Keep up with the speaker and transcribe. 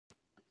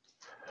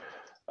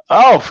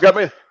Oh, forgot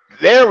my.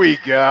 There we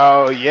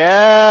go.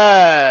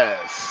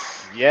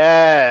 Yes.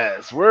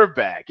 Yes. We're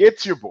back.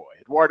 It's your boy,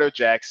 Eduardo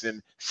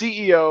Jackson,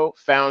 CEO,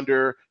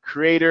 founder,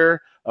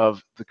 creator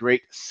of the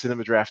great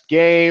Cinema Draft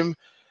game.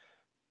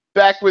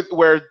 Back with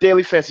where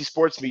Daily Fantasy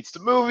Sports meets the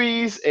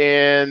movies.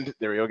 And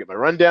there we go. Get my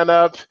rundown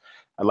up.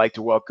 I'd like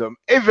to welcome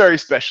a very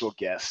special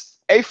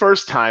guest, a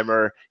first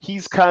timer.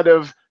 He's kind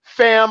of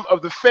fam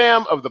of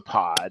the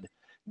pod,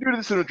 new to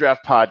the Cinema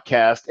Draft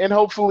podcast, and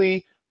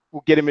hopefully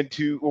we'll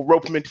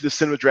rope him into the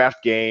Cinema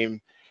Draft game.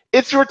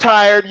 It's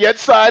retired yet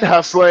side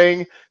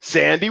hustling,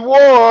 Sandy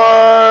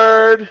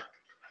Ward.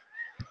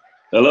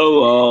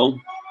 Hello, all.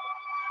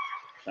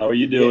 How are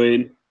you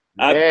doing?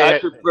 I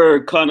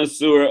prefer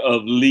connoisseur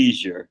of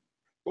leisure.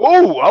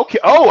 Oh, okay.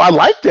 Oh, I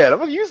like that. I'm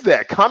gonna use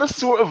that.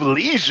 Connoisseur of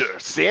leisure,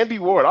 Sandy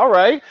Ward. All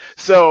right.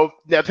 So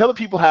now tell the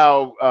people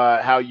how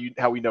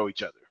we know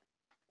each other.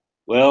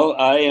 Well,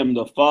 I am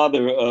the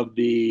father of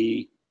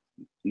the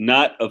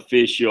not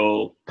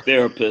official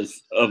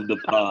therapist of the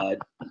pod,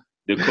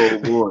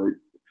 Nicole Ward.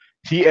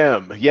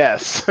 TM,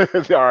 yes.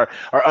 our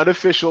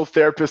unofficial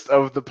therapist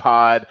of the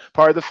pod,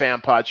 part of the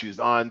fan pod. She was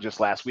on just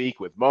last week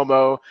with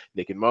Momo,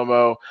 Nick and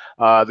Momo.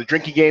 The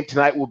drinking game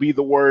tonight will be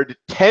the word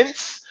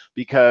tense,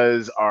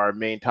 because our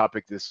main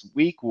topic this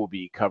week will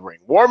be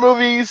covering war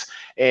movies,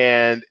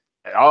 and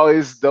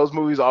those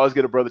movies always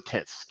get a brother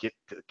tense.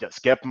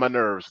 Get my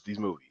nerves with these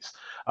movies.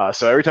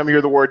 So every time you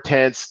hear the word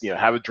tense,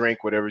 have a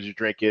drink, whatever you're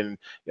drinking.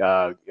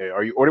 What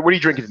are you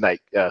drinking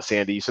tonight,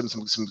 Sandy? Some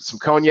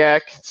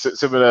cognac,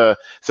 some of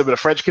the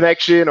French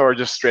Connection, or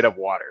just straight up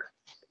water?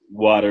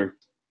 Water.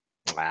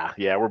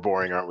 Yeah, we're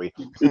boring, aren't we?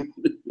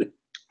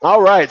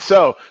 All right,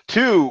 so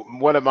to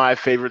one of my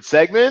favorite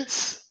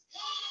segments,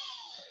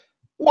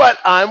 what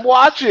I'm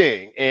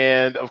watching.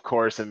 And of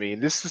course,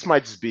 this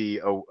might just be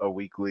a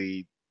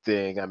weekly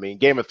thing.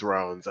 Game of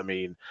Thrones. I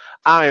don't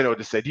know what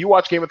to say. Do you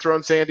watch Game of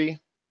Thrones, Sandy?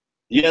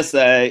 Yes,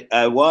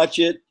 I watch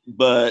it,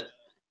 but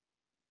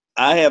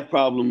I have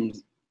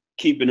problems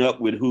keeping up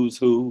with who's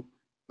who,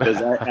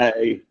 because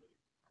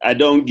I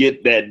don't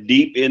get that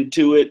deep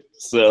into it.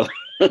 So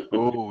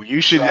oh,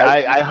 you should.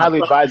 I highly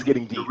advise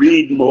getting deep.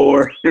 Read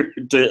more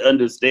to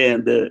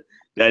understand the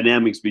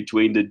dynamics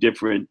between the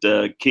different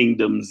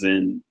kingdoms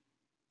and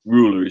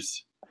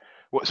rulers.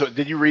 So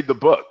did you read the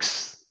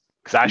books?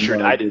 Because I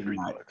didn't read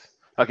the books.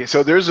 Okay,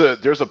 so there's a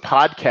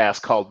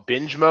podcast called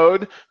Binge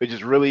Mode, which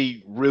is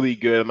really, really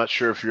good. I'm not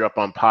sure if you're up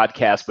on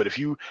podcasts, but if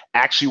you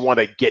actually want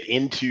to get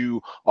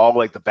into all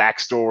like the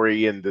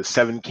backstory and the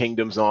Seven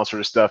Kingdoms and all sort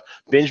of stuff,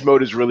 Binge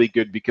Mode is really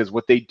good, because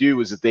what they do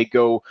is that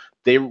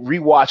they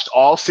rewatched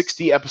all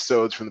 60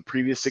 episodes from the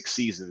previous 6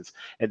 seasons,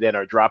 and then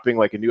are dropping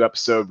like a new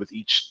episode with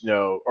each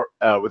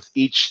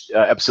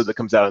episode that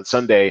comes out on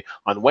Sunday.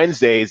 On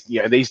Wednesdays,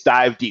 and they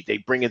dive deep. They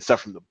bring in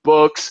stuff from the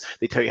books.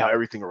 They tell you how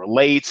everything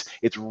relates.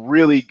 It's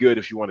really good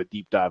if you want to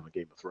deep dive on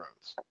Game of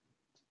Thrones.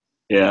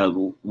 Yeah,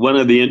 one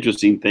of the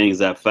interesting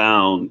things I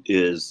found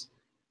is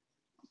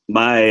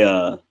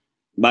my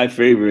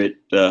favorite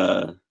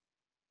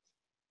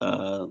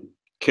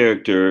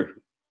character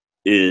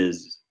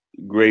is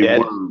Grey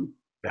Worm.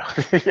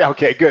 Yeah,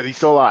 okay, good. He's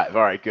still alive.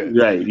 All right, good.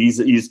 Right,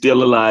 he's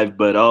still alive,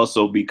 but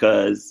also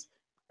because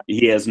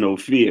he has no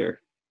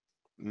fear.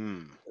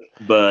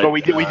 But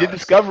we did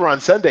discover on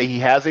Sunday he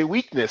has a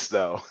weakness,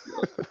 though.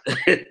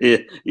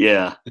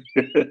 Yeah.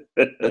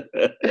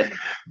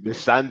 This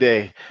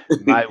Sunday,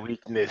 my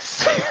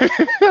weakness.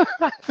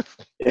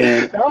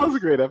 That was a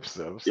great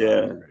episode.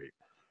 Yeah. Great.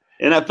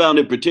 And I found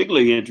it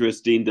particularly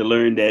interesting to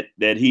learn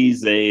that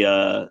he's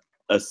a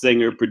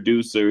singer,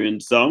 producer, and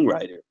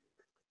songwriter.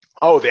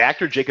 Oh, the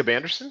actor Jacob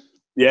Anderson?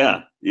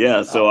 Yeah.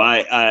 So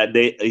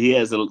he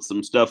has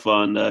some stuff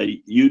on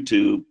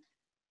YouTube.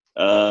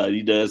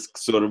 He does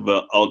sort of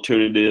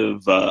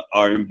alternative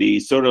R&B,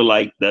 sort of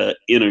like the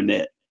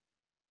internet.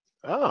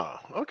 Oh,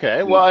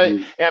 okay.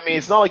 Well,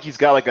 it's not like he's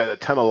got like a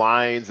ton of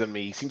lines.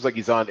 He seems like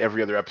he's on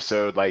every other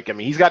episode.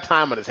 He's got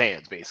time on his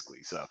hands,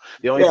 basically. So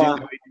the only thing we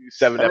do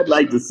 7 episodes. I'd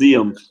like to see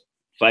him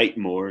fight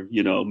more.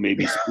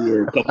 Maybe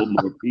spear a couple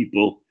more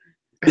people.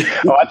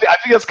 I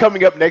think that's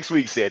coming up next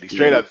week, Sandy.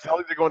 Straight up. It's not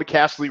like they're going to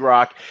Castle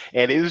Rock,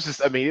 and it was just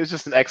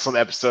an excellent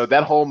episode.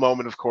 That whole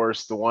moment, of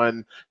course, the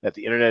one that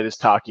the internet is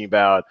talking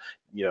about,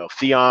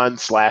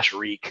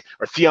 Theon/Reek,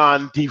 or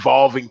Theon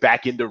devolving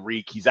back into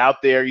Reek. He's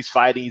out there, he's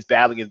fighting, he's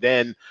battling, and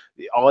then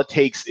all it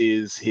takes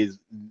is his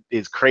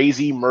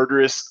crazy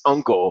murderous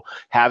uncle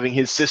having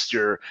his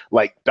sister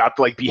about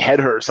to behead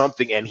her or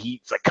something, and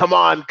he's like, "Come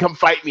on, come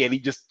fight me," and he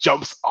just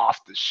jumps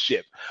off the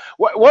ship.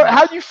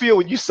 How do you feel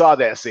when you saw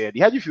that, Sandy?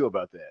 How do you feel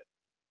about that?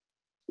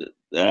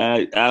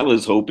 I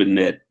was hoping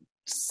that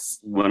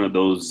one of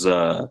those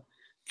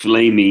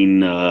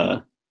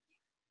flaming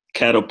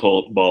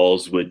catapult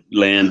balls would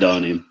land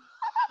on him.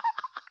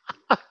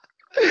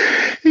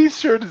 He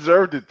sure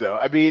deserved it, though.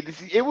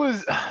 It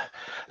was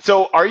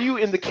So are you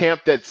in the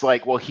camp that's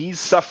like, well, he's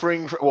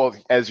suffering from, well,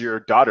 as your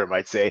daughter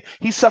might say,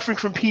 he's suffering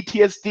from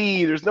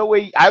PTSD. There's no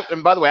way.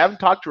 And by the way, I haven't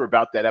talked to her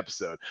about that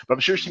episode, but I'm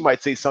sure she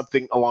might say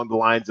something along the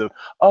lines of,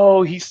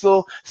 oh, he's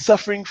still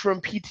suffering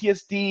from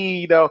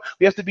PTSD.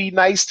 We have to be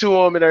nice to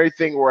him and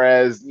everything.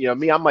 Whereas,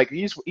 me, I'm like,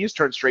 he's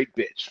turned straight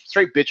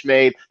bitch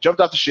made, jumped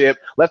off the ship,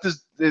 left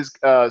his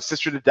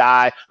sister to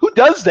die. Who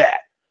does that?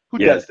 Who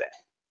does that?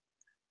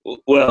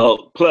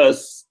 Well,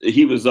 plus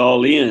he was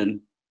all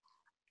in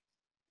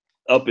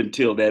up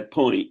until that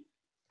point.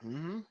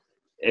 Mm-hmm.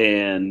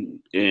 And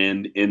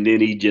then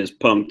he just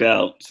punked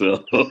out.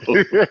 So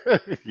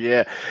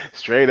yeah,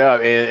 straight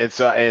up.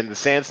 And the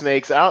Sand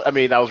Snakes out. I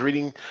mean, I was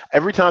reading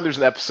every time there's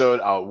an episode,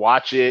 I'll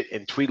watch it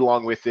and tweet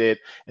along with it,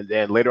 and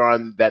then later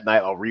on that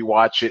night I'll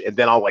rewatch it, and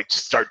then I'll like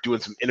just start doing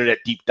some internet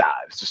deep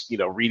dives, just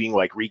reading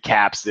like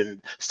recaps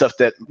and stuff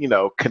that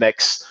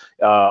connects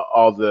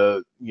all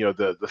the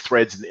the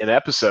threads in an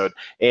episode.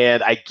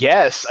 And I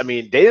guess, I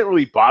mean, they didn't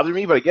really bother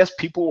me, but I guess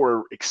people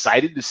were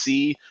excited to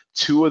see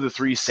 2 of the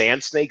 3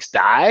 Sand Snakes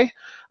die.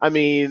 I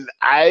mean,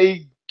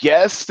 I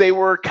guess they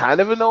were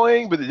kind of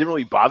annoying, but it didn't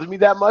really bother me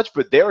that much.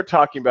 But they were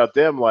talking about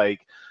them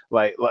like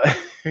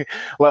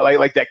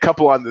that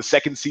couple on the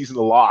second season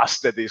of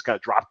Lost that they just kind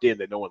of dropped in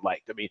that no one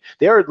liked. I mean,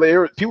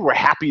 people were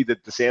happy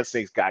that the Sand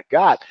Snakes got,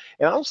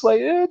 and I was like,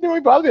 it didn't really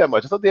bother me that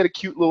much. I thought they had a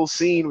cute little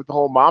scene with the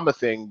whole mama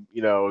thing,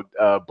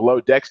 below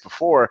decks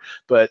before,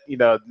 but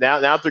now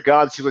that they're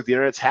gone, it seems like the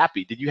internet's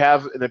happy. Did you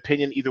have an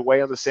opinion either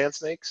way on the Sand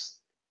Snakes?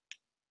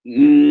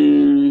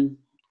 No,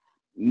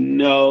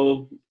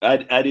 I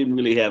didn't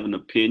really have an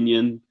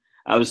opinion.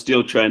 I was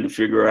still trying to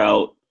figure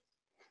out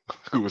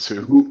who was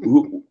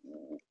who.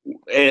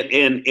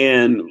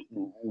 And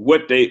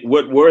what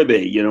were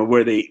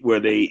they? Were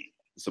they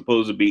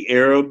supposed to be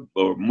Arab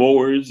or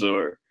Moors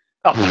or?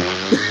 Oh.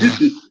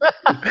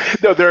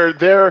 No, they're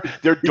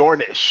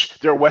Dornish.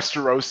 They're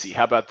Westerosi.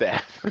 How about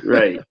that?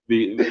 Right,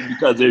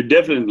 because they're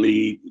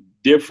definitely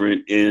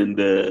different in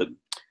the.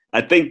 I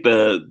think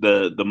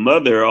the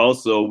mother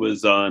also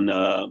was on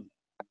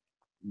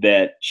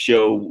that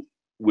show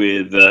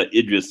with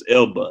Idris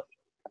Elba,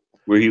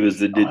 where he was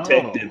the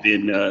detective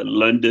in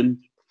London.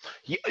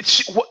 Yeah,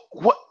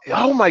 what?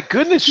 Oh my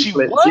goodness, she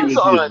was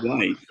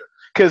on.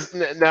 Because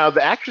now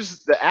the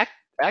actress's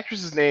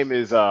name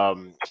is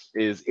Indira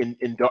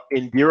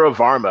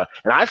Varma,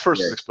 and I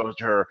first was exposed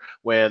to her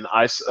when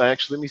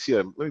actually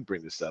let me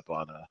bring this up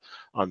on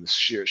the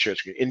share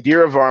screen.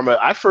 Indira Varma,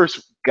 I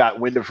first got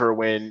wind of her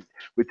with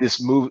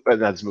this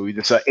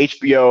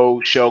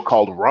HBO show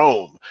called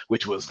Rome,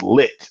 which was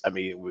lit. I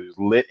mean, it was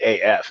lit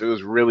AF. It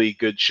was a really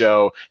good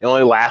show. It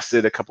only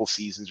lasted a couple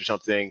seasons or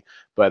something,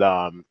 but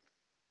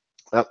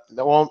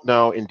no,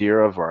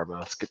 Indira Varma.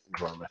 Let's get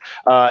Varma.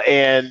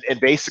 And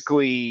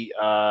basically,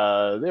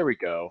 there we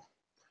go.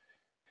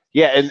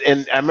 Yeah,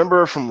 and I remember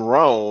her from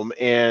Rome,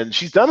 and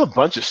she's done a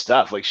bunch of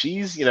stuff. Like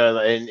she's,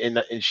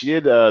 and she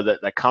did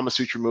that Kama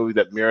Sutra movie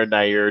that Mira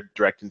Nair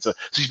directed. So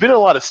she's been in a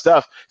lot of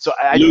stuff. So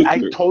I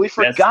totally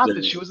forgot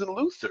that she was in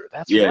Luther.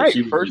 That's right.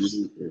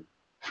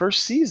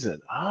 First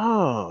season.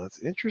 Oh, that's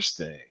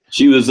interesting.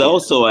 She was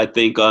also, I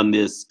think, on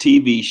this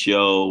TV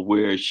show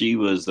where she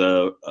was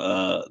a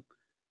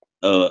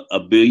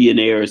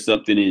billionaire or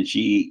something, and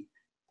she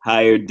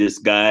hired this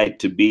guy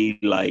to be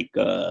like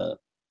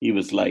he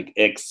was like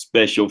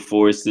ex-special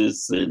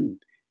forces, and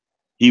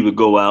he would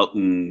go out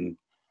and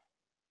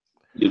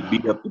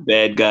beat up the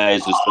bad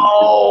guys or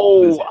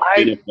something.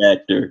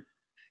 Benefactor.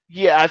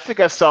 Yeah, I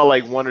think I saw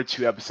like 1 or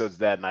 2 episodes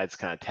that night. It's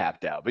kind of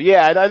tapped out, but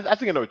yeah, I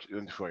think I know what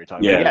you're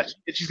talking about. Yeah,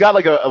 she's got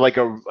like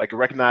a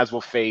recognizable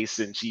face,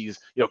 and she's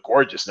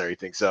gorgeous and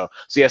everything. So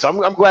yeah, so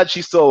I'm glad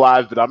she's still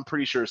alive, but I'm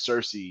pretty sure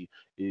Cersei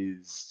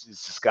is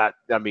just got.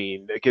 I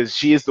mean, because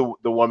she is the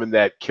woman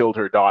that killed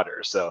her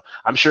daughter, so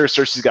I'm sure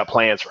Cersei's got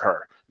plans for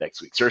her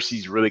next week.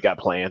 Cersei's really got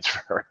plans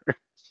for her.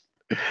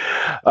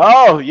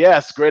 Oh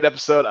yes, great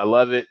episode. I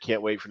love it.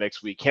 Can't wait for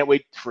next week. Can't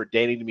wait for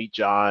Dany to meet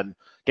Jon.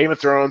 Game of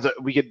Thrones.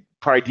 We could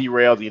probably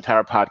derail the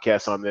entire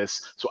podcast on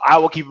this, so I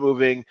will keep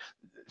moving.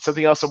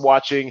 Something else I'm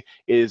watching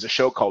is a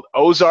show called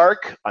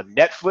Ozark on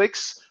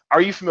Netflix. Are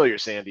you familiar,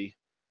 Sandy?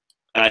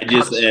 I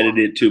just added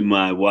it to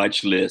my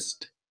watch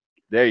list.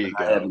 There you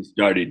go. I haven't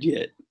started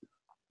yet.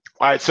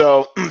 All right,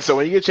 so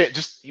when you get a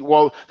chance,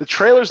 the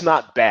trailer's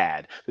not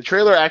bad. The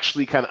trailer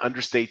actually kind of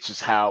understates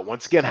just how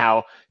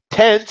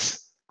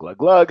tense, glug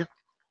glug,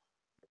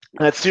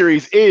 that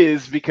series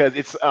is, because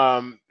it's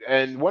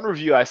and one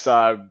review I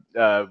saw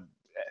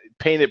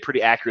painted it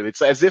pretty accurately.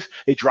 It's as if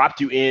they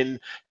dropped you in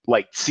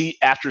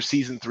after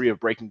season 3 of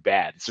Breaking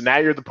Bad. So now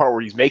you're at the part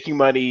where he's making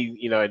money,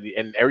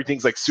 and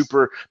everything's like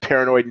super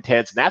paranoid,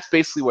 intense. And that's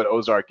basically what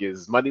Ozark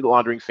is: money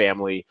laundering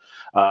family,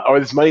 or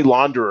this money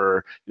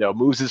launderer,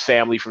 moves his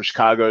family from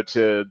Chicago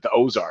to the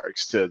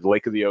Ozarks, to the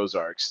Lake of the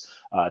Ozarks,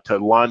 to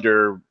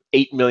launder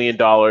 $8 million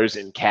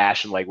in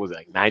cash in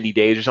 90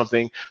 days or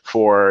something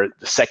for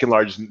the second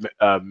largest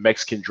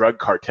Mexican drug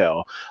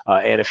cartel.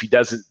 And if he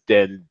doesn't,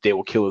 then they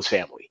will kill his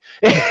family.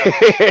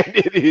 and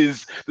it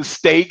is the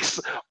stakes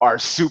are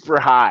super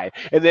high.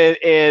 And then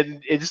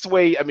and it's just the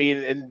way, I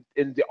mean,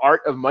 in the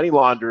art of money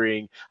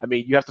laundering, I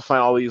mean, you have to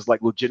find all these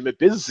like legitimate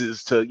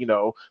businesses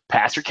to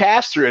pass your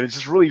cash through, and it's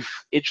just really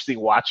interesting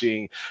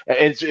watching. And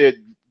it's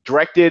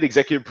directed,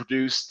 executive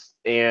produced,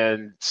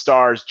 and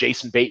stars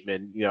Jason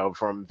Bateman,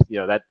 from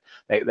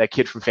that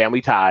kid from Family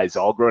Ties,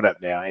 all grown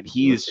up now, and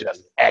he is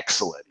just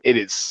excellent. It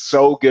is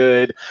so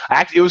good.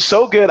 It was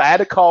so good. I had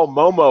to call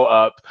Momo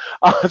up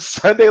on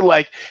Sunday,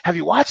 like, have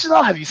you watched it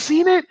all? Have you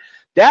seen it?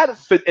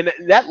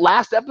 That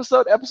last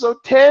episode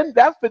 10,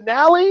 that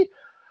finale.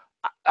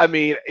 I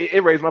mean,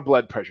 it raised my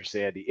blood pressure,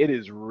 Sandy. It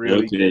is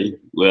really okay. Good.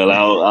 Well,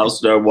 I'll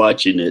start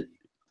watching it.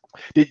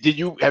 Did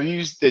you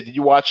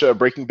watch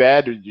Breaking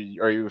Bad? Or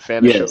are you a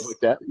fan of shows like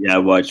that? Yeah, I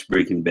watched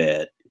Breaking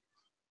Bad.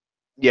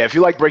 Yeah, if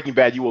you like Breaking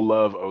Bad, you will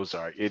love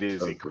Ozark. It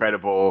is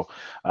incredible.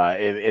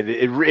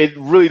 It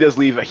really does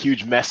leave a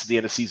huge mess at the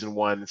end of season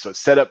 1, so it's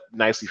set up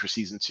nicely for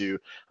season 2.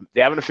 They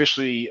haven't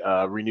officially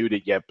renewed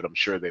it yet, but I'm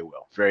sure they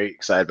will. Very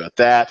excited about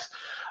that.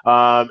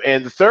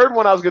 And the third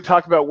one I was going to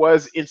talk about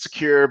was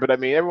Insecure, but I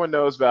mean, everyone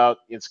knows about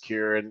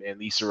Insecure and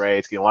Lisa Ray.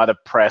 It's getting a lot of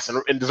press,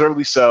 and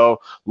deservedly so.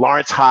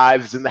 Lawrence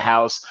Hives is in the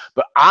house,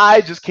 but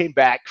I just came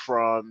back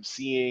from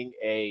seeing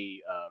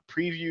a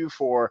preview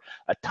for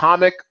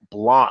Atomic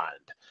Blonde.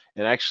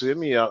 And actually, let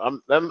me.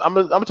 I'm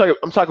talking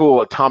a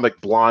little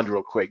Atomic Blonde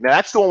real quick. Now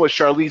that's the one with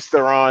Charlize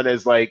Theron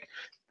as like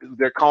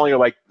they're calling her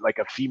like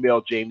a female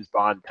James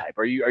Bond type.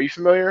 Are you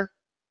familiar?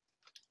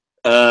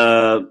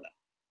 I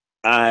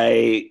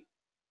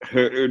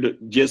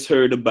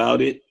heard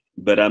about it,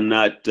 but I'm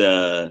not.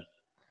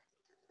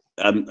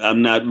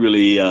 I'm not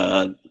really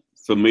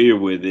familiar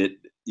with it.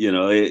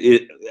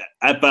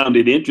 I found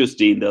it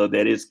interesting though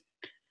that it's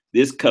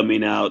this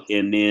coming out,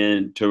 and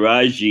then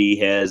Taraji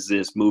has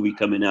this movie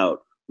coming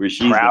out where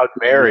she's Proud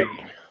Mary,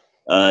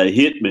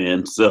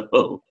 hitman.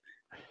 So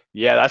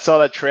yeah, I saw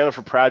that trailer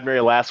for Proud Mary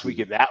last week,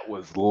 and that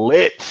was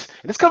lit.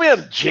 And it's coming out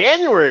in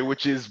January,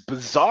 which is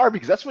bizarre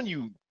because that's when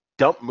you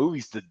dump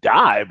movies to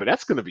die. But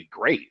that's going to be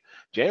great.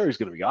 January is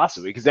going to be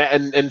awesome because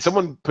and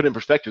someone put in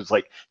perspective, it's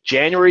like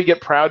January you get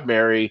Proud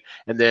Mary,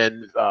 and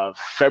then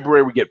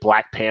February we get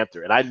Black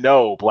Panther, and I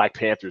know Black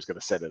Panther is going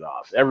to set it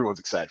off. Everyone's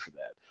excited for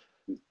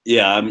that.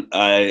 Yeah,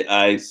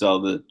 I saw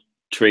the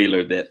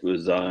trailer that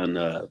was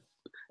on.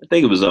 I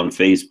think it was on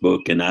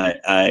Facebook, and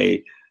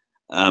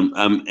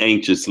I'm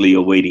anxiously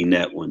awaiting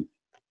that one.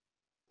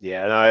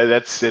 Yeah, no,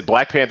 that's it.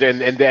 Black Panther,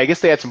 and I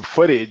guess they had some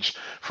footage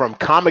from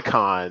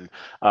Comic-Con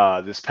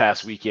this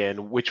past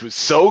weekend, which was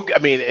so. I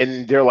mean,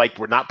 and they're like,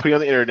 we're not putting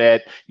on the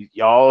internet.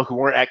 Y'all who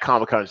weren't at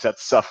Comic-Con just have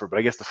to suffer. But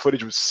I guess the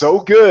footage was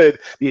so good,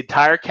 the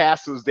entire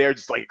cast was there,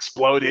 just like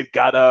exploded,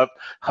 got up,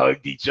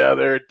 hugged each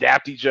other,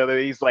 dapped each other.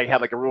 He's like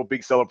had like a real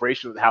big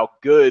celebration with how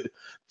good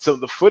some of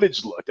the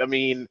footage looked. I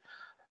mean,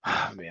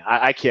 man,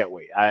 I can't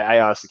wait.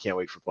 I honestly can't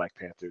wait for Black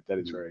Panther. That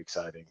is very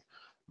exciting.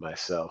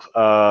 Myself.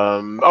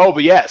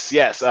 But yes.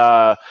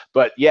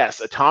 But yes,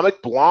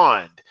 Atomic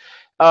Blonde.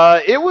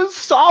 It was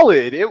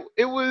solid.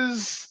 It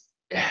was.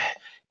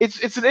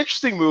 It's an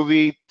interesting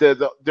movie.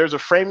 There's a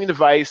framing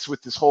device with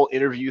this whole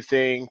interview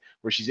thing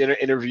where she's in an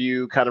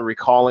interview, kind of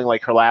recalling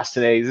like her last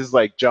 10 days. This is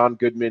like John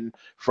Goodman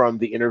from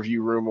The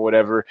Interview Room or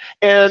whatever,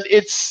 and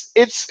it's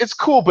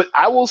cool. But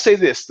I will say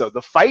this though: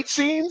 the fight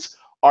scenes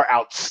are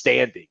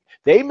outstanding.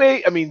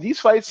 These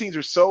fight scenes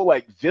are so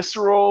like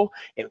visceral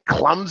and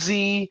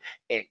clumsy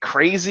and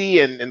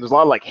crazy, and there's a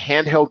lot of like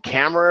handheld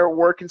camera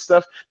work and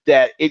stuff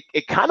that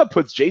it kind of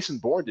puts Jason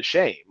Bourne to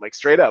shame, like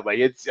straight up. Like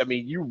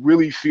you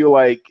really feel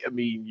like,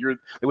 you're like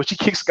when she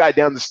kicks the guy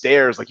down the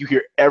stairs, like you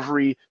hear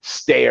every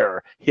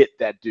stair hit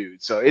that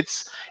dude. So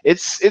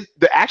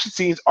the action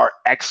scenes are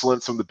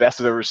excellent, some of the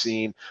best I've ever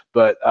seen.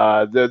 But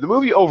the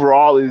movie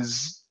overall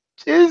is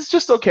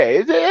just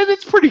okay.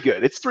 It's pretty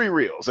good. It's 3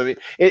 reels. I mean,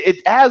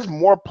 it has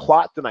more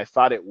plot than I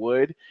thought it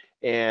would.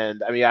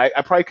 And I mean, I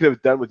probably could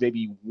have done with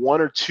maybe 1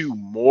 or 2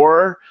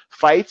 more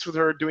fights with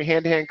her doing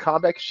hand-to-hand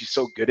combat because she's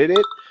so good at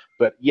it.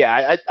 But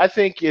yeah, I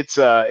think it's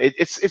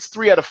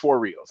 3 out of 4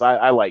 reels.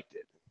 I liked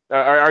it.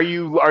 Are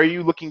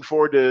you looking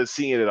forward to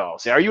seeing it at all?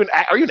 Are you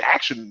an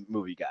action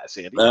movie guy,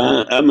 Sandy?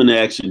 I'm an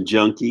action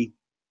junkie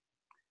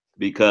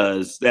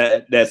because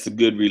that's a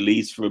good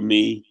release for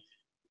me.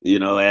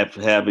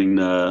 After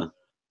having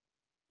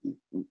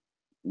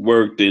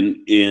worked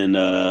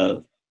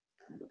in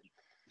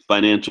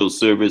financial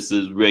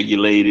services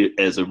regulated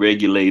as a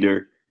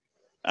regulator,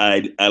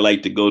 I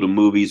like to go to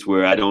movies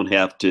where I don't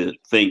have to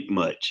think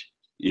much.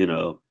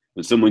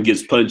 When someone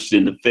gets punched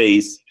in the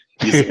face,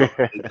 you say, oh,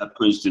 they got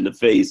punched in the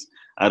face.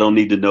 I don't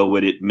need to know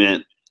what it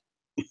meant.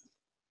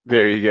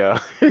 There you go.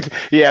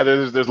 Yeah,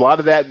 there's a lot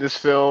of that in this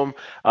film.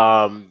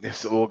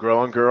 It's a little girl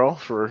on girl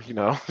for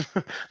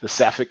the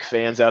Sapphic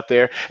fans out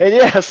there. And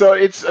yeah, so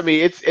it's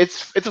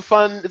a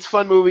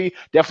fun movie.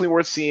 Definitely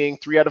worth seeing.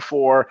 3 out of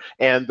 4,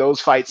 and those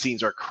fight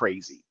scenes are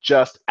crazy.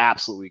 just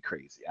absolutely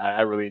crazy.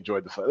 I really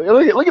enjoyed the fun.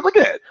 Look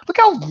at it. Look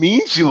how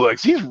mean she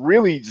looks. She's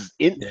really just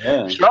in.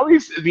 Yeah.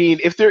 Charlize, I mean,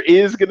 if there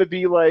is gonna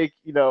be like,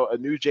 you know, a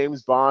new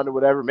James Bond or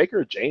whatever, make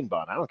her a Jane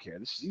Bond. I don't care.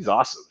 She's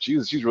awesome.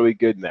 She's really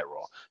good in that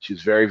role.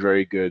 She's very,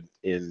 very good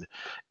in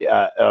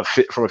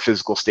from a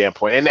physical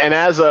standpoint. And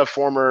as a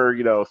former,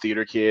 you know,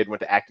 theater kid,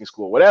 went to acting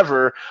school,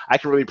 whatever, I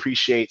can really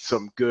appreciate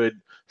some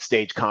good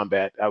stage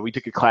combat. We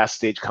took a class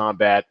stage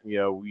combat. You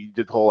know, we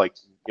did the whole, like,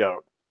 you know,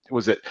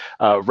 was it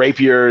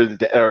rapier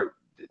or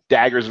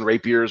daggers and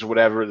rapiers or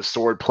whatever, the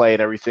sword play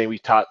and everything. We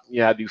taught, you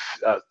know, how to do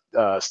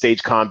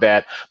stage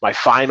combat. My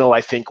final,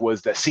 I think,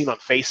 was that scene on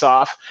Face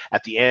Off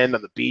at the end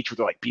on the beach where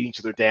they're like beating each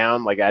other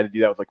down. Like, I had to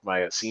do that with like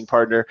my scene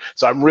partner.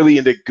 So I'm really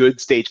into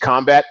good stage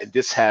combat, and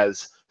this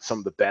has some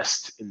of the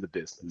best in the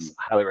business.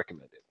 Highly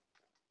recommend it.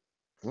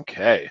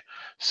 Okay,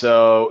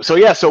 so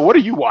yeah, so what are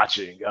you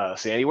watching,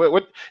 Sandy?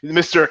 What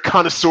Mr.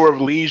 Connoisseur of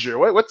Leisure?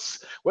 What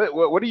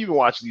are you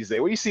watching these days?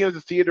 What are you seeing at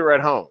the theater or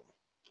at home?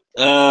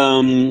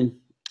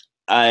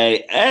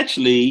 I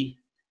actually,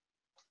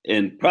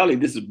 and probably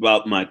this is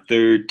about my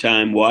third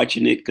time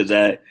watching it, because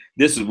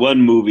this is one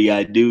movie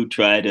I do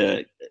try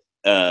to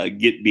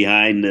get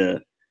behind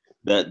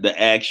the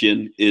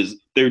action, is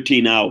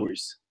 13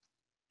 Hours.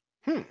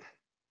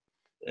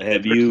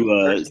 Have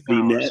you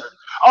seen that?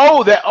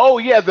 Oh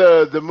yeah,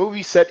 the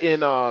movie set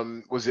in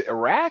was it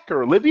Iraq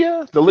or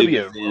Libya? The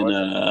Libya.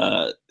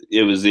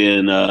 It was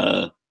in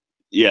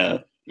yeah.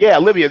 Yeah,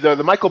 Libya,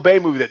 the Michael Bay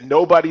movie that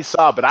nobody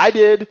saw, but I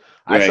did.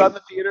 I saw it in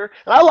the theater,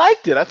 and I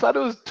liked it. I thought it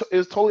was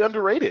totally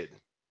underrated.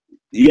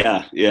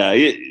 Yeah.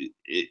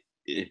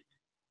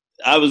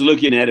 I was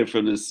looking at it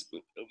from this.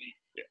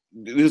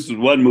 This is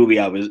one movie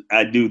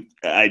I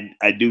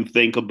do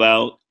think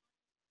about,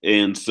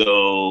 and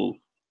so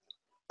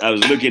I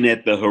was looking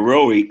at the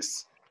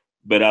heroics,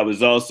 but I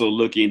was also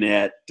looking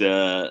at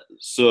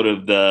sort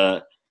of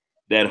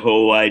that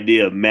whole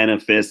idea of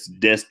manifest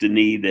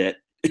destiny that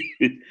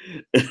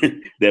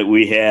that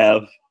we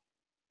have.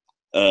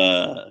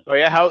 Oh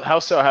yeah, how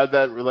so? How'd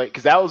that relate?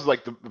 Because that was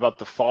like about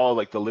the fall,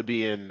 like the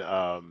Libyan,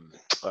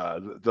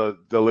 the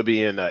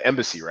Libyan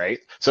embassy, right?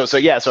 So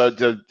yeah. So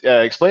to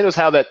explain to us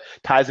how that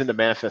ties into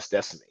manifest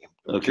destiny.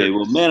 Okay,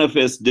 well,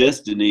 manifest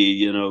destiny,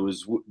 you know,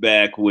 was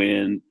back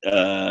when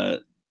the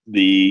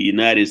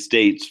United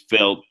States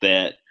felt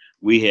that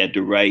we had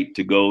the right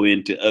to go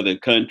into other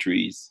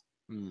countries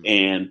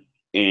and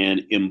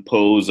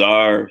impose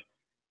our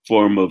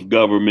form of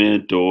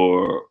government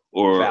or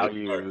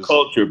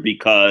culture,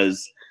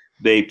 because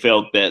they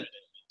felt that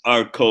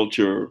our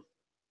culture,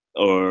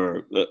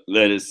 or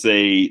let us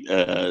say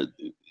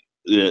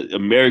the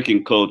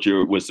American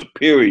culture, was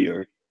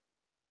superior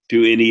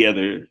to any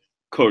other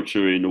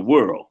culture in the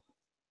world.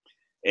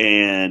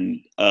 And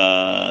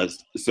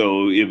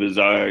so it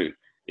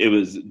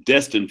was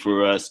destined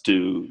for us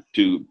to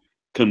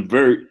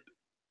convert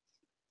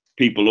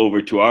people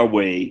over to our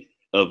way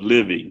of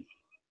living,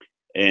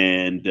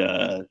 and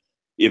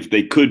if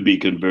they could be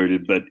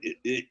converted, but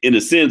in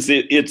a sense,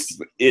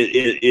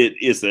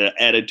 it's an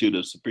attitude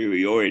of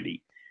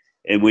superiority.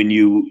 And when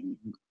you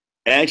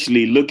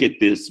actually look at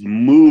this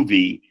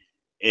movie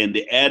and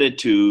the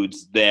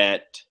attitudes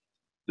that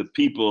the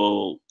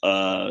people,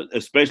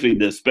 especially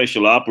the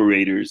special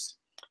operators,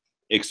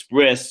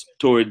 express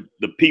toward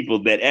the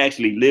people that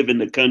actually live in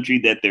the country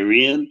that they're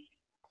in,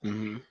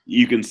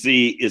 you can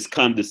see it's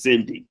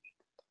condescending.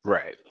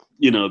 Right.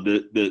 You know,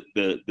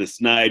 the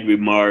snide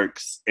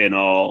remarks and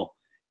all.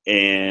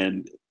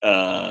 And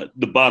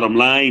the bottom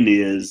line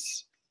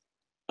is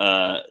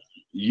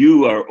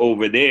you are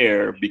over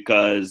there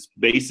because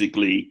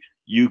basically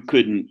you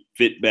couldn't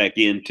fit back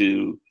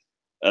into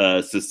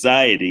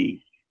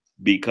society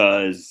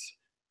because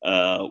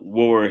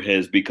war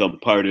has become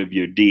part of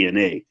your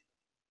DNA.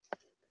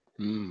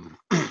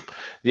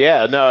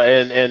 Yeah, no,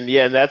 and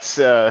yeah, and that's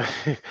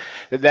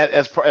that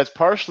as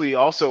partially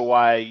also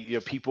why, you know,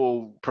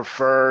 people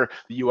prefer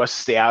the U.S.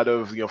 stay out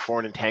of, you know,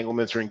 foreign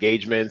entanglements or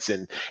engagements,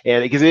 and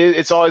because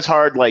it's always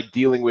hard, like,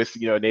 dealing with,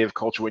 you know, native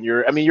culture when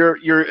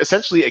you're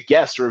essentially a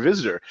guest or a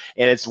visitor,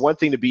 and it's one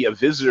thing to be a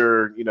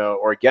visitor, you know,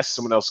 or a guest in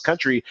someone else's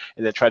country,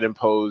 and then try to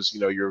impose,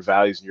 you know, your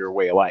values and your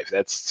way of life.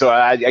 That's so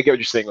I get what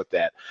you're saying with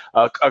that.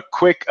 A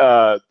quick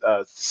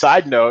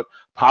side note: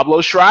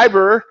 Pablo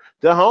Schreiber,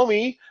 the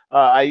homie.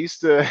 I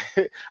used to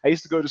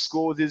go to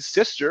school with his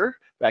sister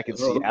back in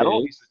Seattle.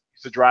 Okay. Used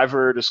to drive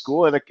her to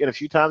school, and a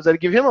few times I'd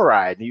give him a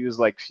ride. And he was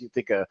like, I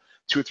think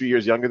 2 or 3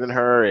 years younger than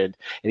her, and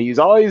he was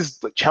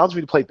always like, challenging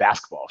me to play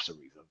basketball for some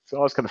reason. It's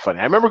always kind of funny.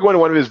 I remember going to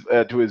one of his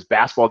to his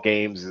basketball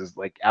games, is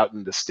like out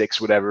in the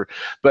sticks, whatever.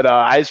 But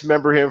I just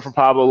remember him from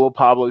Pablo. Little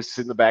Pablo used to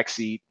sit in the back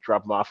seat,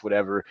 drop him off,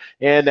 whatever.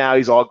 And now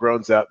he's all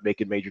grown up,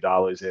 making major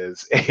dollars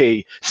as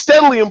a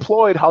steadily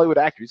employed Hollywood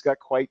actor. He's got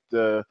quite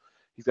the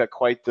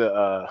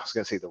I was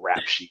gonna say the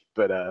rap sheet,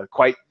 but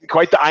quite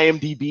the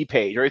IMDb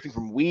page. Everything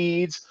from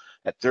Weeds,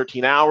 at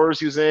 13 Hours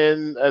he was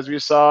in, as we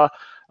saw,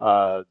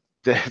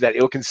 that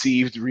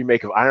ill-conceived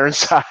remake of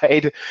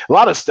Ironside. A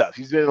lot of stuff.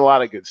 He's been in a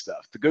lot of good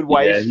stuff. The Good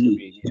Wife.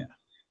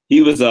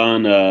 He was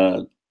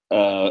on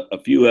a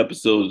few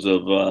episodes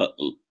of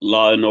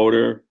Law and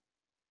Order,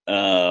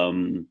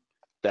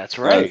 That's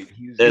right.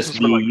 This is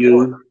from like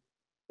SVU,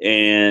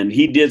 and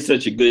he did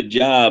such a good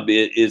job.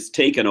 It's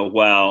taken a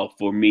while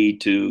for me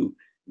to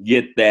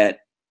get that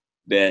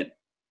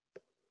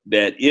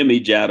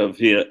image out of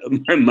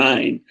my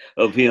mind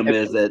of him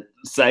as that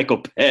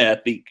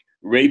psychopathic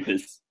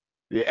rapist.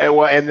 Yeah,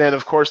 and then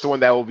of course the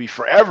one that will be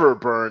forever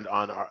burned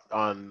on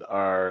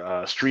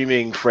our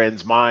streaming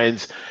friends'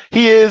 minds.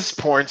 He is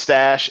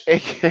Pornstache,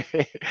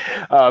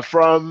 aka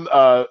from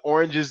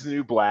Orange Is the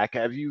New Black.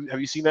 Have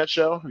you seen that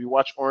show? Have you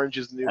watched Orange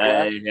Is the New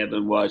Black? I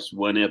haven't watched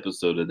one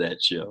episode of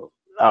that show.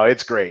 Oh,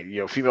 it's great.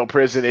 Female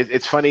prison.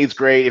 It's funny. It's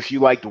great. If you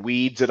liked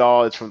Weeds at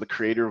all, it's from the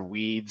creator of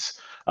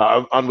Weeds,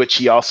 on which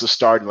he also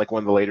starred in like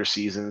one of the later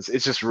seasons.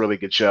 It's just a really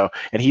good show.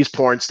 And he's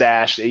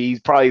Pornstache. He's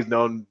probably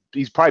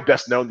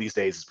best known these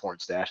days as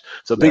Pornstache.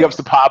 So big ups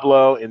to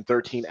Pablo in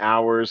 13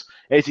 Hours.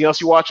 Anything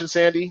else you watching,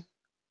 Sandy?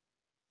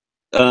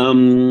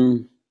 A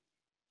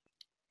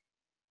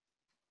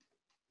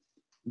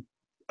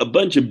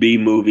bunch of B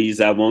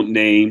movies I won't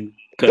name.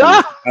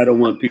 I don't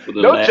want people to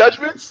laugh.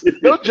 Judgments.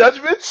 No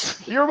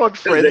judgments. You're among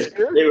friends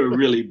here. They were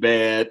really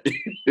bad.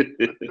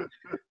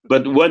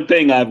 But one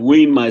thing I've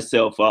weaned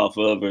myself off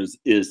of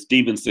is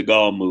Steven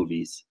Seagal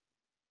movies.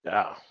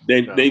 Oh,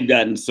 they've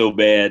gotten so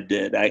bad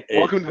that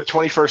welcome to the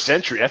 21st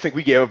century. I think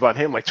we gave up on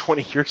him like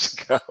 20 years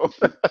ago.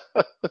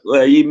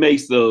 Well, he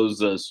makes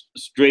those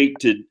straight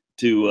to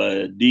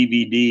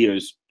DVD, or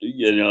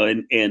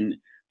and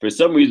for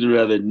some reason or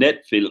other,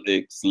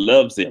 Netflix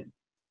loves him.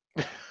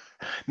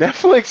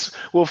 Netflix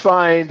will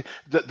find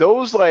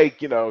those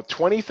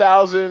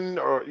 20,000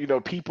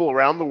 or people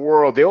around the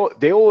world.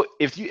 They'll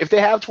if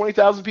they have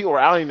 20,000 people, or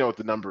I don't even know what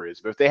the number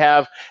is, but if they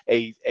have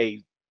a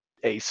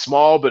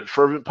small but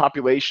fervent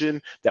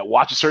population that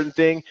watch a certain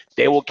thing,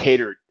 they will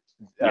cater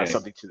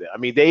something to them. I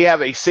mean, they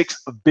have a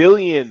 $6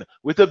 billion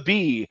with a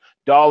B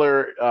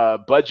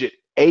budget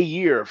a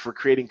year for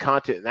creating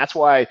content, and that's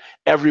why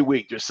every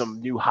week there's some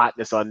new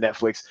hotness on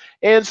Netflix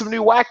and some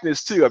new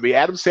whackness too. I mean,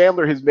 Adam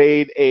Sandler has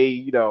made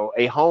a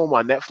home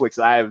on Netflix.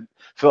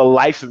 For the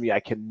life of me, I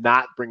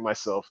cannot bring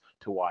myself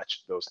to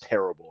watch those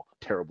terrible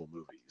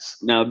movies.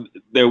 Now,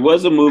 there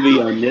was a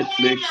movie on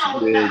Netflix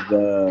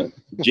with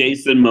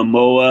Jason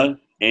Momoa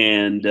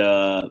and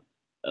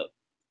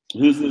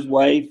who's his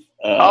wife?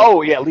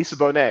 Lisa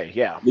Bonet.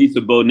 Yeah,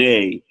 Lisa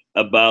Bonet,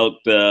 about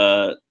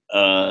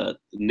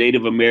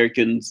Native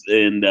Americans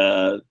in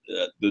the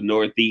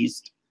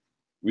Northeast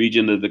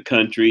region of the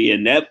country,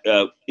 and that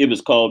it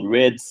was called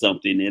Red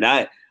Something, and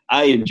I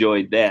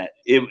enjoyed that.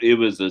 It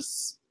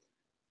was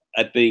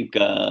I think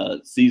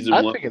season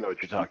one. I think I know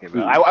what you're talking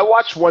about. I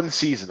watched one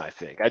season. I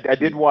think I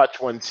did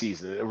watch one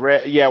season. Where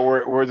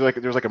there's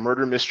like a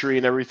murder mystery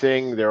and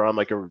everything. They're on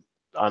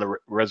a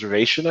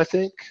reservation. I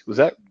think, was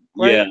that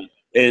right? Yeah.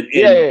 And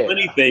the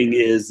funny thing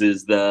is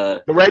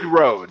the Red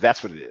Road.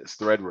 That's what it is.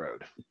 The Red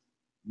Road.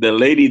 The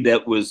lady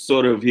that was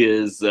sort of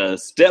his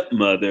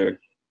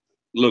stepmother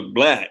looked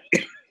black.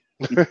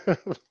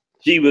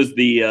 She was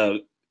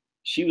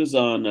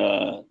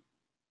on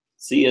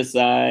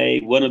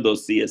CSI, one of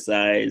those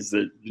CSIs,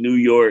 New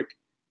York.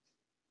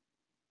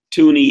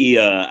 Tooney,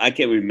 I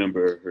can't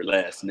remember her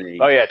last name.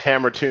 Oh yeah,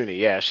 Tamara Tooney.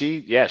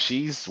 Yeah,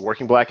 she's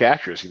working black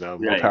actress. More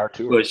power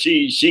to her. But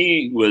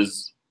she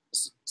was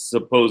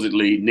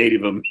supposedly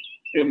Native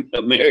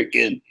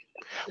American.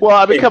 Well,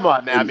 I mean, come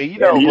on now. I mean,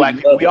 black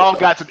people, we all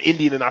got some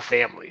Indian in our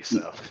family,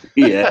 so.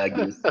 Yeah, I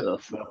guess so.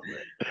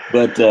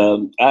 But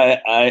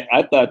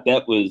I thought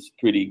that was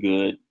pretty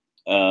good.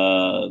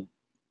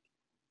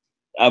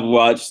 I've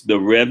watched The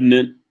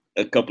Revenant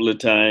a couple of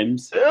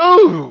times.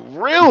 Oh,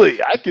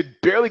 really? I could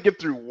barely get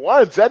through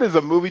once. That is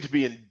a movie to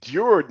be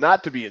endured,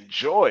 not to be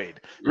enjoyed.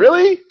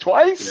 Really?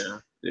 Twice?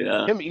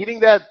 Yeah. Him eating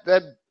that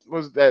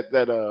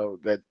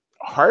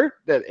heart,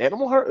 that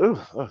animal heart?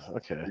 Oh,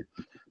 okay.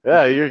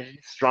 Yeah, you're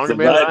stronger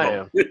man than I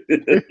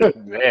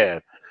am.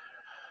 Man.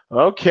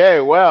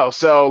 Okay, well,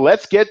 so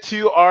let's get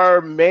to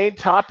our main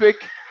topic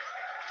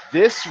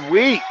this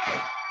week.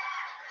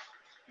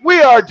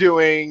 We are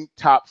doing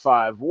top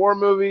 5 war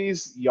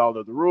movies. Y'all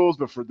know the rules,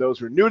 but for those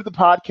who are new to the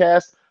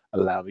podcast,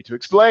 allow me to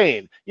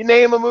explain. You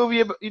name a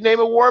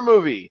war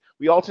movie.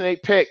 We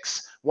alternate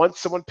picks. Once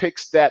someone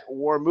picks that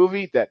war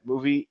movie, that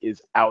movie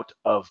is out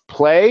of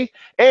play.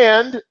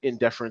 And in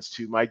deference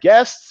to my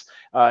guests,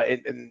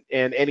 and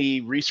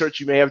any research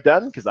you may have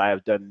done, because I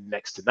have done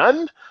next to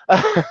none.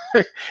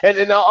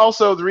 and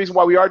also the reason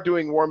why we are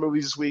doing war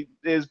movies this week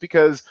is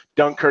because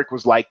Dunkirk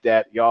was like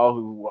that. Y'all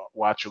who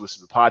watch or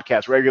listen to the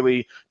podcast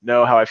regularly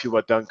know how I feel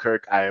about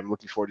Dunkirk. I am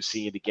looking forward to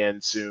seeing it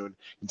again soon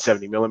in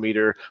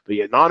 70mm. But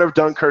in honor of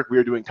Dunkirk, we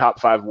are doing top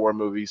 5 war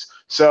movies.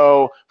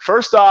 So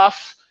first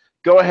off,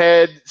 go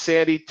ahead,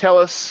 Sandy, tell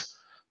us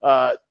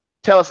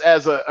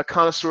as a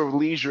connoisseur of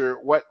leisure,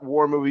 what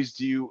war movies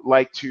do you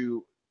like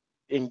to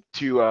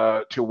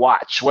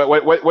watch?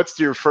 What's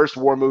your first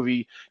war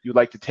movie you'd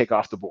like to take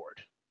off the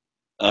board?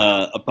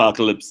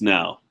 Apocalypse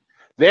Now.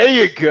 There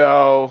you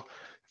go.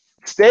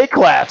 Stay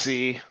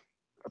classy.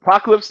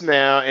 Apocalypse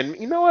Now, and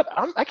you know what?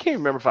 I can't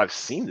remember if I've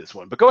seen this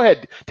one, but go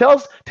ahead. Tell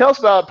us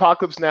about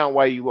Apocalypse Now.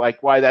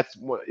 Why that's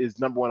what is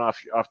number one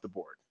off the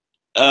board.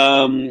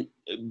 Um,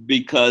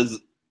 because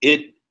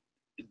it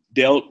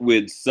dealt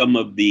with some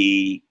of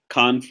the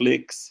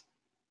conflicts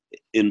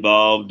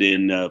involved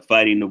in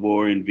fighting the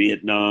war in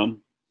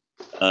Vietnam.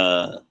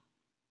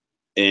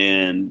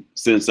 And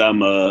since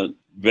I'm a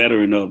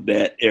veteran of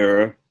that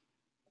era,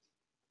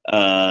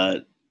 uh,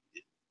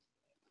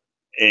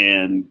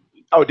 and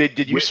oh,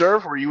 did you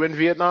serve? Were you in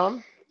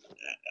Vietnam?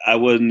 I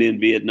wasn't in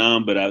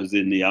Vietnam, but I was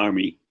in the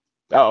Army.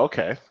 Oh,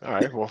 okay. All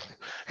right. Well,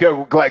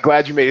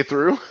 glad you made it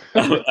through.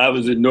 I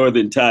was in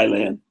northern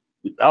Thailand.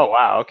 Oh,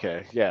 wow.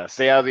 Okay. Yeah.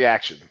 Stay out of the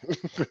action.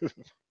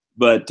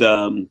 But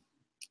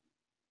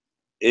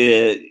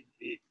it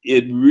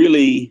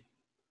really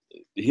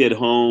hit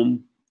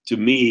home to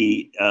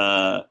me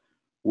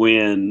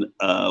when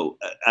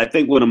I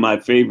think one of my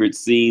favorite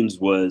scenes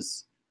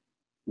was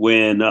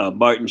when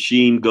Martin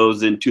Sheen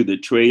goes into the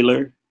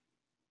trailer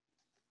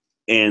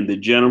and the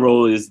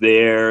general is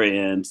there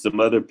and some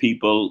other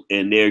people,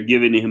 and they're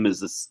giving him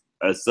his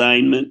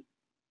assignment.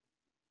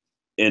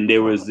 And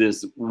there was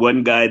this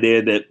one guy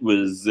there that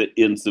was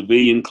in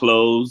civilian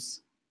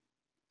clothes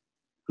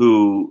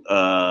who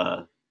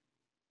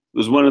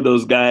was one of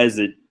those guys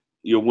that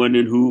you're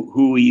wondering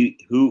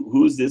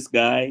who's this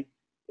guy,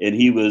 and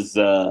he was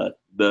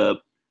the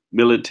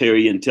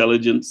military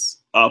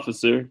intelligence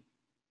officer.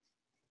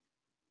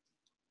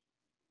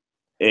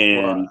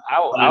 And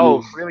well,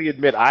 I'll freely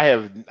admit I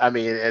have. I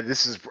mean, and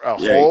this is a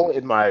hole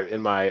in my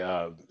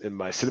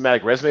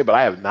cinematic resume, but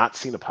I have not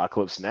seen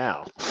Apocalypse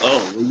Now.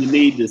 Oh, well, you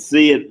need to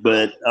see it,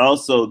 but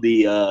also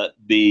the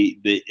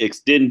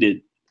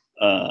extended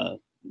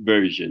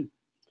version.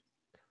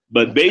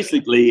 But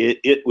basically,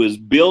 it was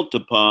built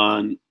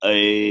upon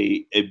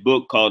a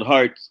book called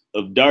Hearts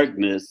of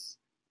Darkness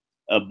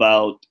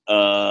about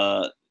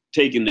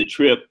taking the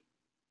trip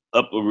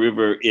up a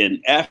river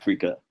in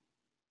Africa.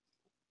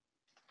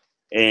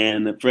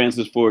 And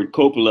Francis Ford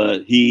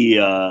Coppola,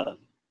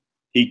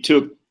 he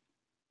took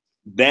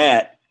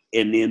that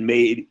and then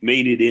made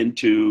it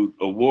into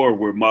a war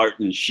where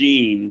Martin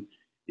Sheen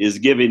is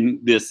given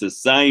this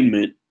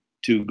assignment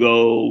to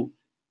go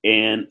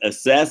and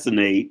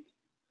assassinate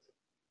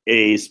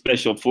a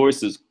special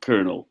forces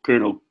colonel,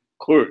 Colonel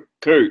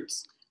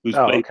Kurtz, who's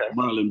played by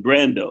Marlon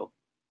Brando.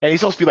 And he's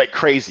supposed to be like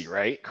crazy,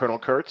 right? Colonel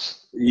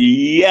Kurtz?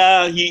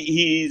 Yeah,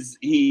 he's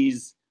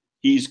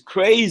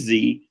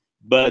crazy.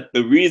 But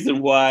the reason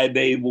why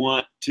they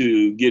want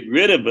to get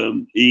rid of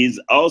him, he's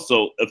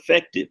also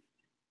effective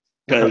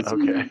because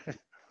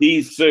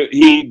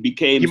he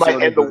became. He might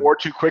end the war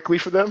too quickly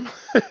for them.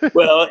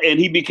 Well, and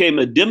he became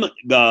a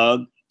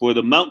demagogue for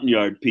the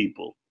Montagnard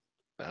people.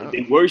 Oh.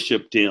 They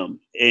worshipped him,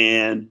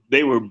 and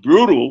they were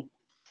brutal,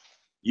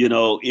 you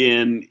know,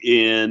 in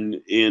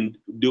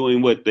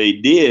doing what they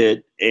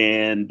did,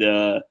 and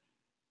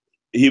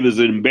he was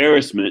an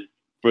embarrassment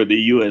for the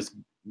U.S.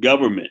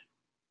 government.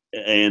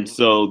 And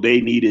so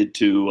they needed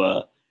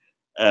to,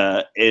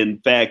 in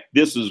fact,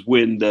 this is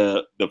when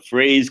the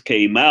phrase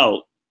came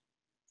out.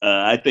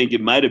 I think it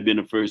might have been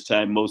the first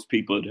time most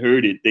people had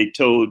heard it. They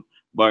told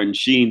Martin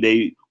Sheen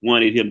they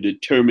wanted him to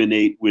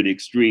terminate with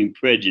extreme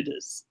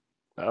prejudice.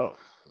 Oh.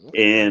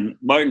 Okay. And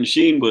Martin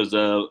Sheen was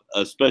a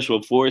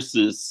special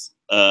forces,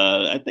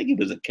 I think he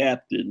was a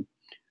captain,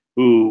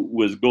 who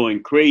was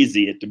going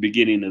crazy at the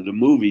beginning of the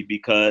movie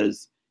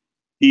because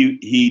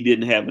he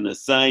didn't have an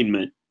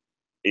assignment.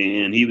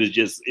 And he was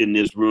just in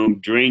this room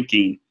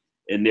drinking,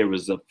 and there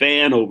was a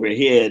fan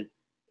overhead.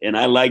 And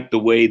I liked the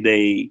way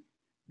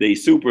they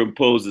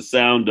superimposed the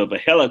sound of a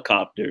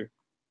helicopter,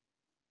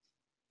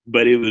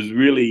 but it was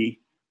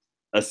really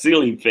a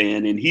ceiling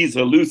fan, and he's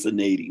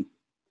hallucinating.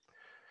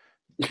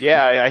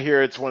 Yeah, I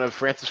hear it's one of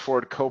Francis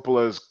Ford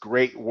Coppola's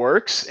great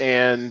works,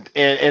 and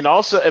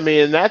also, I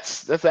mean,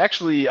 that's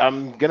actually,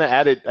 I'm gonna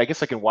add it. I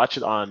guess I can watch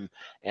it on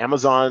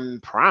Amazon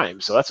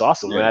Prime, so that's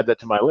awesome. I'm gonna add that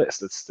to my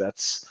list.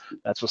 That's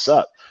what's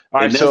up.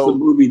 All right, that's the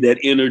movie that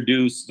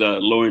introduced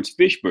Lawrence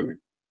Fishburne.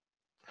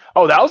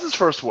 Oh, that was his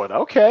first one.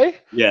 Okay.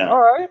 Yeah.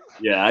 All right.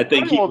 Yeah, I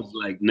think he was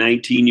like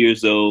 19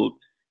 years old.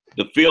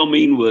 The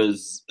filming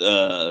was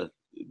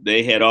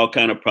they had all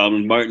kind of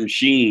problems. Martin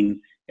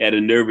Sheen had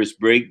a nervous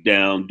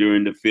breakdown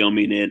during the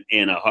filming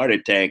and a heart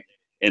attack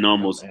and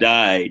almost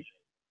died.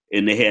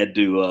 And they had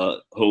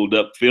to hold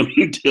up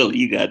filming till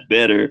he got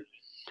better.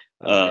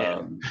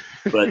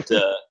 But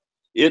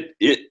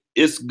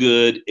it's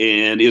good,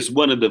 and it's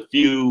one of the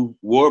few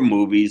war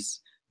movies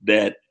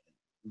that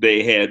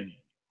they had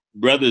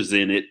brothers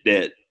in it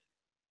that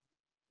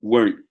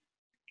weren't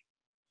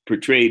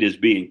portrayed as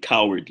being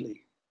cowardly.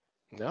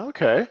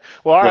 Okay.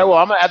 Well, all right. Well,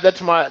 I'm gonna add that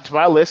to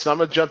my list. And I'm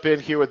gonna jump in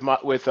here with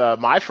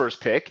my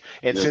first pick.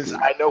 And since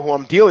I know who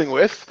I'm dealing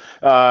with,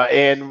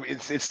 and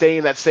it's staying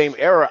in that same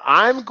era,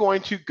 I'm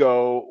going to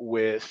go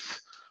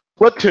with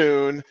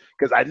Platoon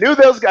because I know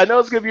it's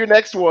gonna be your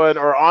next one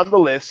or on the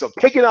list. So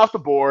kicking off the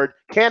board,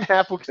 can't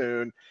have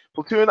Platoon.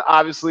 Platoon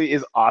obviously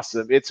is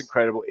awesome. It's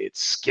incredible.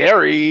 It's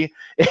scary,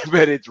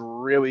 but it's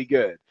really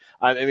good.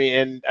 I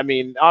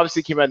mean,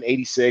 obviously it came out in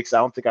 '86. I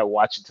don't think I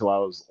watched it until I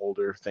was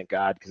older, thank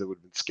God, because it would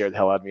have scared the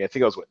hell out of me. I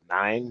think I was what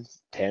 9,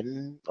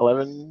 10,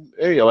 11,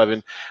 maybe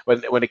 11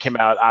 when it came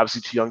out.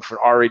 Obviously too young for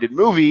an R-rated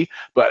movie,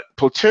 but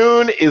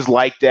Platoon is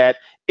like that.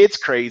 It's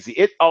crazy.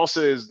 It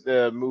also is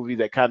the movie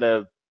that kind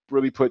of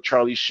really put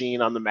Charlie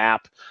Sheen on the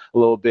map a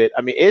little bit.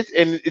 I mean, it's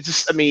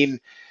just, I mean,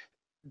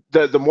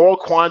 the moral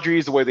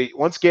quandaries, the way they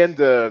once again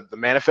the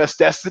manifest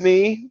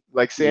destiny,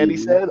 like Sandy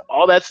Mhm. said,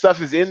 all that stuff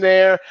is in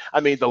there. I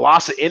mean, the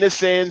loss of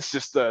innocence,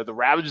 just the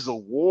ravages of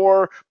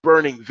war,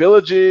 burning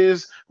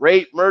villages,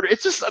 rape, murder.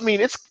 It's just, I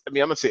mean, I'm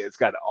gonna say it's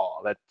got it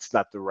all. That's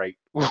not the right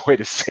way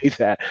to say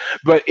that,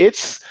 but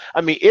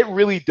I mean, it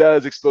really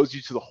does expose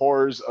you to the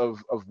horrors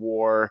of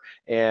war,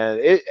 and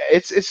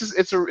it's just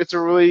it's a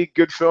really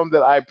good film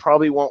that I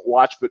probably won't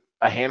watch but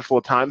a handful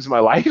of times in my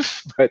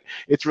life, but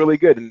it's really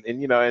good.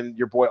 And you know, and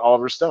your boy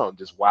Oliver Stone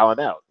just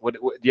wilding out. Do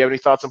you have any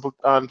thoughts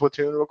on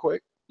Platoon, real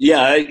quick?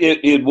 Yeah,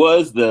 it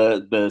was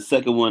the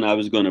second one I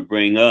was going to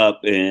bring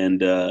up,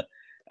 and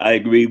I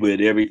agree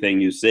with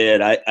everything you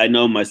said. I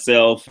know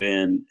myself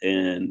and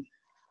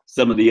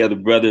some of the other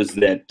brothers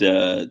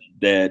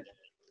that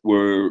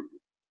were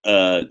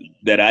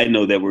that I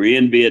know that were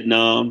in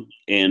Vietnam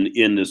and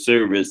in the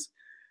service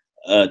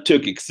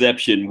took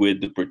exception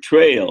with the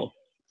portrayal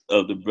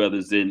of the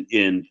brothers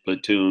in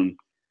Platoon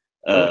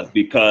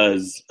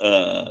because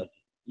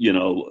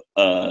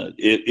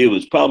it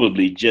was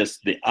probably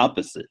just the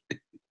opposite.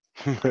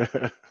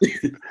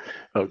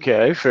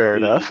 Okay, fair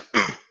enough.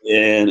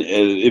 And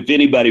if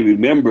anybody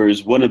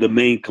remembers, one of the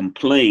main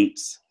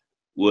complaints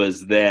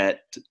was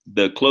that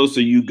the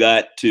closer you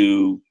got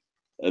to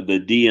the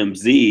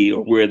DMZ,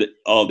 or where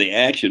all the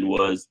action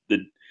was,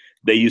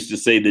 they used to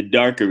say the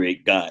darker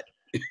it got.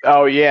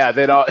 Oh yeah,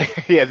 they'd all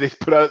yeah, they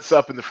put us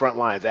up in the front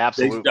lines. They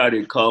Absolutely.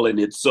 started calling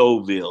it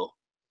Soulville,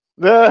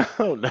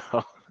 Oh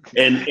no.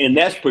 and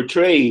that's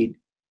portrayed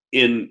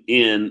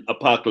in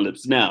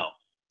Apocalypse Now.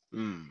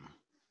 Mm.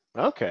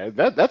 Okay,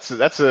 that's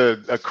a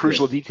Yeah,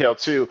 crucial detail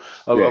too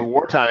of right.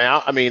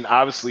 wartime. I mean,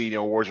 obviously, you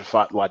know, wars are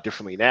fought a lot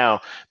differently now,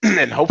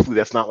 and hopefully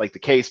that's not like the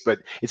case. But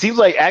it seems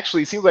like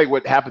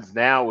what happens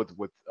now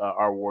with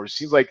our wars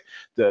seems like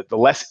the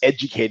less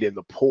educated and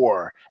the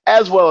poor,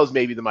 as well as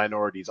maybe the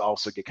minorities,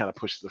 also get kind of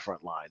pushed to the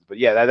front lines. But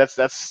yeah,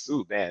 that's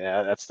ooh man,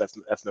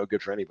 that's no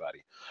good for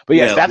anybody. But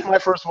yes, Yeah. that's my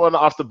first one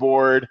off the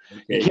board.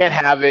 You Okay. can't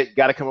have it.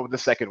 Got to come up with a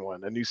second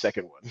one, a new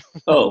second one.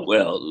 Oh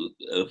well,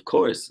 of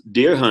course,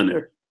 Deer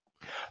Hunter.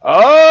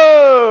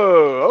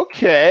 Oh,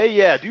 okay.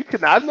 Yeah,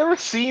 dude, I've never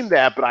seen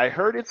that, but I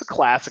heard it's a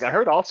classic. I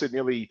heard also it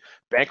nearly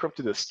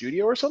bankrupted the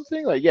studio or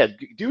something. Like, yeah,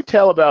 do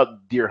tell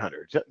about Deer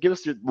Hunter. Give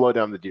us the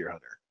lowdown on the Deer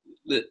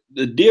Hunter.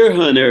 The Deer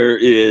Hunter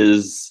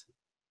is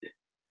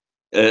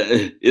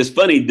it's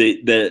funny.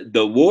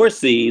 The war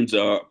scenes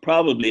are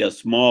probably a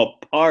small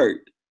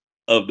part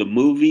of the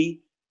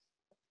movie,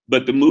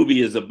 but the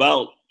movie is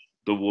about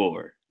the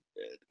war,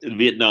 the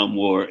Vietnam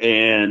War,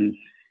 and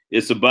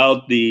it's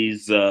about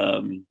these.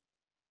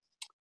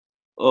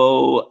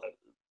 Oh,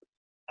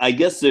 I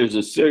guess there's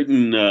a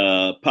certain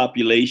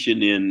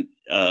population in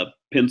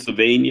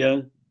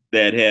Pennsylvania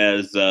that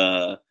has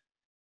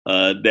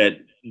that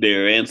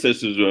their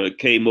ancestors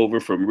came over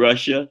from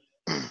Russia.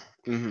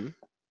 Mm-hmm.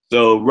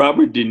 So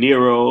Robert De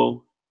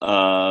Niro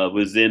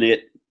was in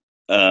it.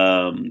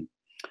 Um,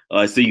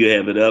 I see you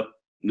have it up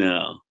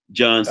now.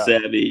 John Uh,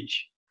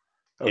 Savage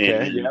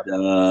okay. and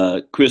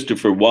Yep.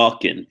 Christopher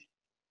Walken,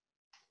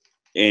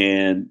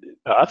 and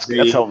That's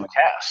hell of a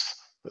cast.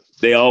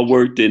 they all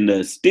worked in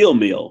the steel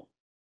mill,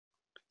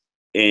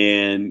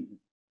 and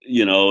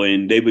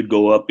and they would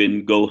go up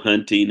and go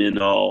hunting and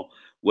all.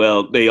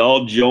 Well, they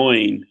all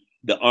joined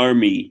the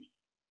army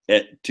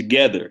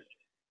together,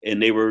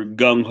 and they were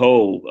gung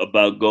ho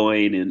about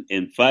going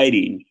and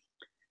fighting.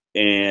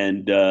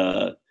 And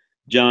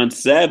John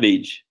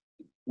Savage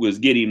was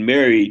getting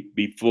married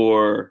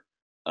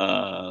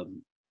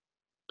um,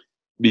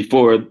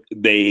 before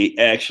they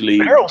actually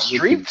Meryl went to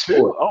Streep the too.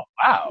 fort. Oh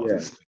wow, Yeah.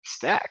 this is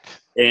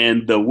stacked.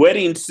 And the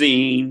wedding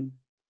scene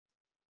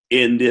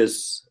in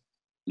this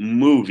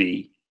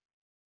movie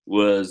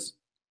was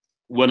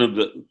one of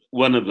the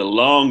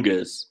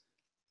longest,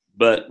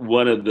 but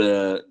one of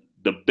the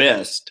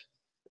best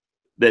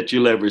that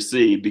you'll ever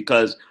see,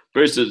 because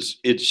first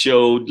it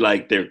showed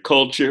like their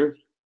culture,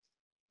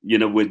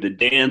 with the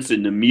dance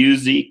and the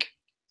music,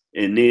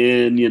 and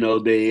then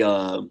they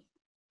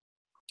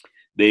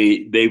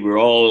were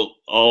all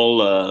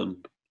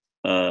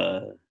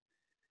uh,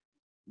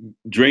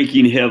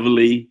 drinking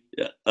heavily.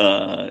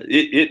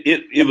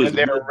 It was And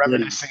they're blood.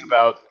 reminiscing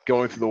about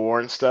going through the war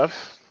and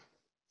stuff.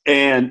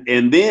 And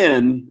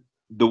then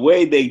the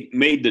way they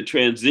made the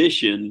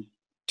transition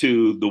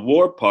to the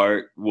war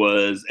part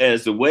was,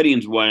 as the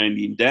wedding's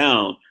winding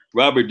down,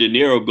 Robert De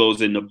Niro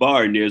goes in the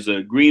bar and there's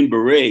a Green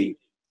Beret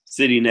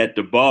sitting at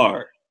the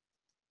bar,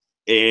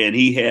 and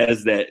he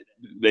has that,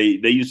 they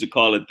used to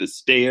call it the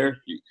stare.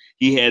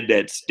 He had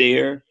that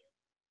stare,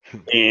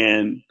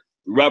 and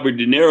Robert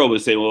De Niro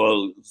would say,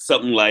 well,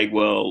 something like,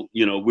 well,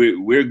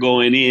 we're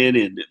going in,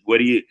 and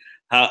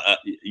how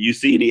you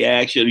see the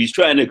action. He's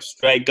trying to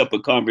strike up a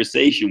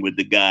conversation with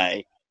the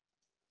guy,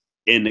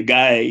 and the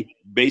guy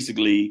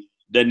basically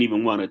doesn't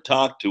even want to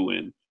talk to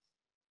him,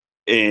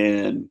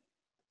 and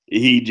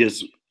he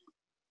just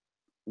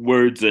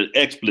words an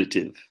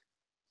expletive,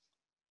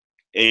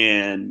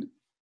 and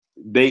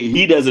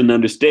he doesn't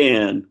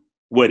understand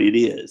what it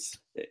is.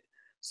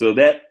 So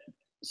then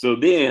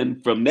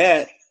from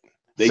that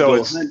they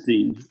go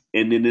hunting,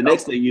 and then the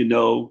next thing you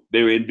know,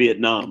 they're in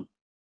Vietnam.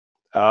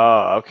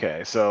 Oh,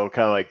 okay. So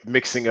kind of like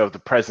mixing of the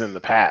present and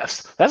the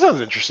past. That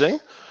sounds interesting.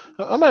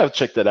 I might have to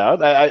check that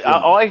out.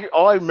 All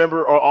I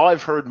remember, or all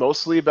I've heard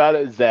mostly about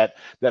it, is that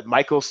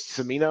Michael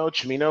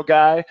Cimino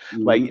guy,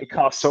 like it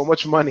cost so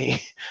much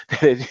money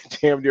that it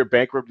damn near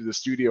bankrupted the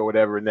studio or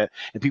whatever, and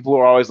people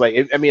are always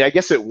like, I mean, I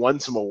guess it won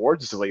some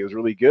awards and stuff, like it was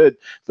really good,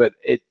 but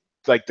it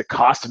like the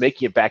cost of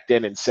making it back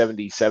then in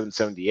 77,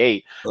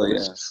 78,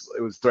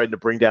 it was threatening to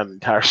bring down the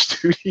entire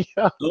studio.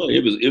 Oh,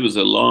 it was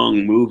a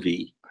long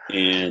movie,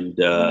 and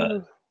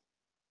I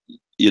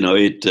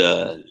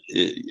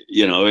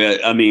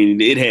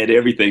mean, it had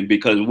everything,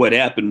 because what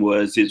happened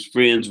was his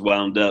friends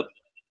wound up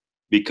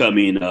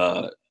becoming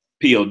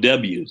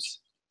POWs.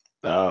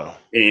 Oh.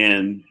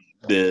 And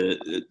they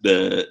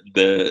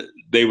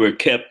were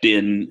kept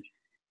in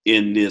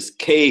this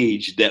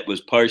cage that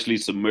was partially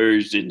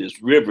submerged in this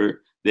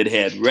river that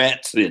had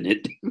rats in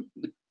it.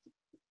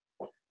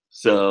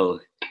 So,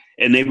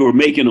 and they were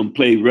making them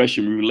play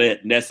Russian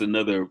roulette, and that's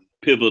another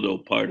pivotal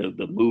part of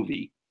the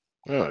movie.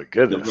 Oh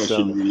goodness, the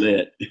Russian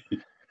roulette.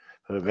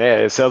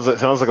 Man, it sounds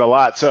like a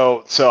lot.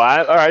 So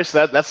all right.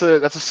 So that's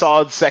a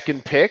solid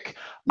second pick.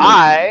 Mm-hmm.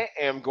 I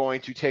am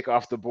going to take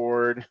off the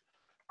board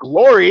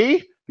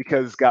Glory,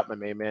 because it's got my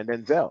main man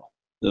Denzel.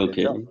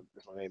 Okay. Denzel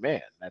is my main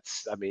man. I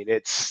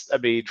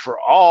mean, for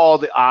all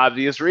the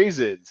obvious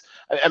reasons.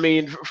 I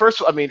mean,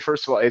 first of all,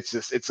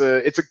 it's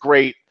a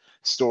great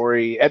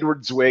story.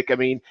 Edward Zwick. I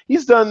mean,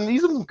 he's done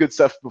some good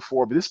stuff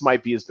before, but this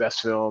might be his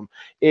best film.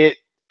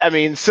 I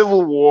mean,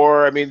 Civil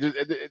War, I mean,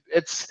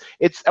 it's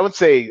I would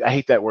say, I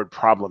hate that word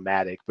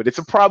problematic, but it's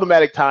a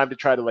problematic time to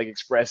try to like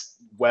express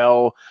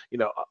well,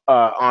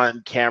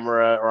 on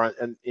camera or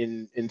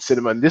in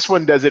cinema. And this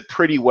one does it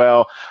pretty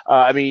well.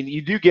 I mean,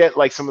 you do get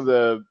like some of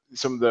the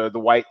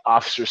white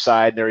officer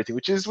side and everything,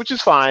 which is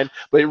fine,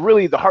 but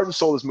the heart and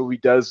soul of this movie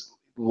does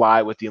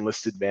lie with the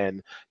enlisted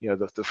men,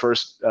 the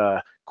first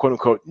quote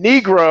unquote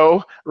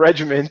Negro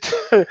regiment,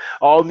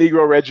 all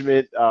Negro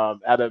regiment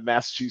out of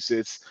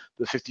Massachusetts,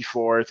 the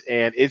 54th.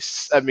 And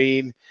it's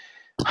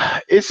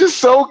just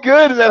so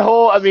good in that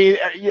whole,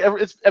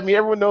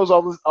 everyone knows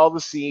all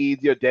the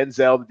scenes,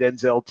 Denzel, the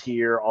Denzel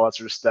tier, all that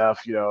sort of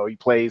stuff. He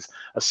plays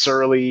a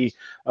surly,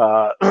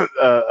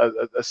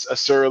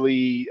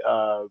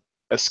 former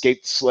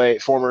escaped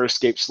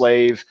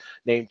slave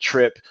named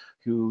Trip,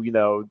 who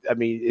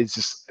is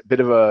just a bit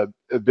of a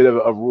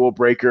rule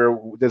breaker,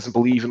 doesn't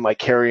believe in like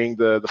carrying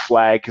the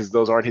flag because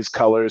those aren't his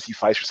colors. He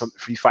fights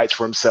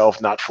for himself,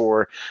 not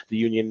for the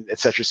Union,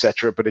 etc.,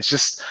 etc. But it's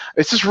just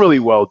really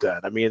well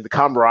done. I mean, the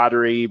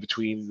camaraderie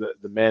between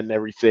the men,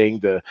 everything,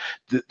 the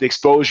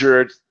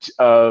exposure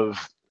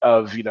of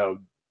the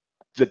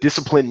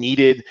discipline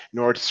needed in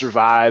order to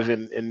survive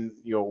in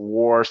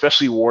war,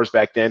 especially wars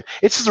back then.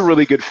 It's just a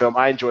really good film.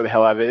 I enjoy the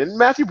hell out of it. And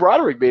Matthew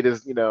Broderick made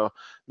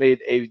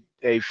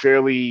a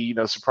fairly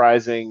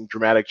surprising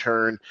dramatic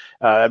turn.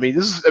 Back then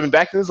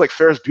it was like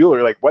Ferris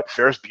Bueller. Like, what?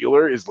 Ferris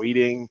Bueller is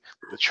leading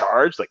the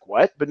charge? Like,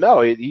 what? But no,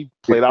 he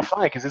played off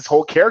fine, because his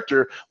whole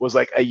character was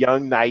like a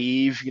young,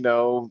 naive,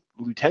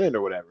 lieutenant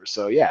or whatever.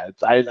 So yeah,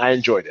 I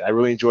enjoyed it. I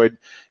really enjoyed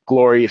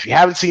Glory. If you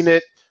haven't seen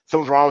it,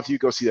 something's wrong with you.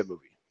 Go see that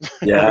movie.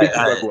 Yeah,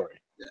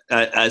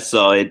 I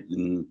saw it,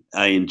 and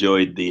I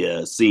enjoyed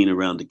the scene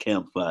around the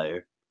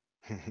campfire.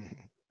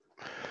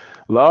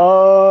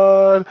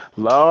 Lord.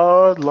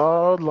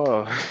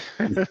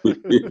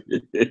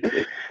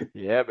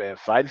 Yeah, man,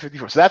 Fighting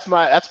 54. So that's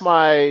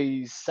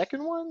my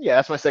second one. Yeah,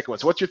 that's my second one.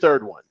 So what's your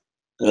third one?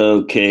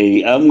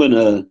 Okay, I'm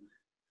gonna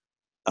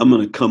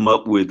come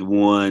up with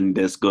one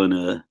that's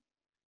gonna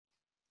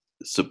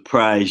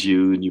surprise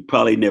you, and you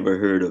probably never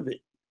heard of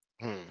it.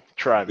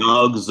 Try me.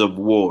 Dogs of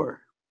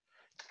War.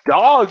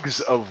 Dogs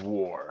of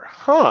War,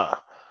 huh?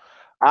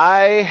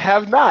 I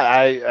have not.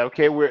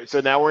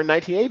 So now we're in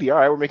 1980. All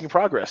right, we're making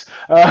progress.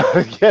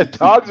 Yeah,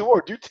 Dogs of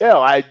War. Do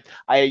tell.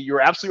 You're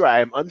absolutely right.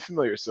 I am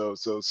unfamiliar. So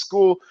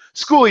school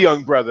a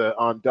young brother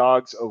on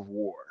Dogs of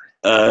War.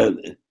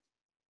 The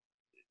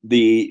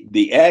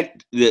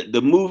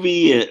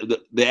movie,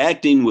 the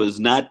acting was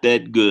not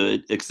that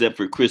good, except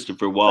for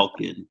Christopher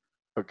Walken.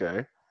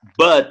 Okay.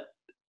 But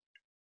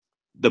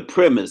the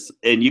premise,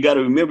 and you got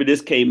to remember,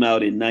 this came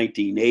out in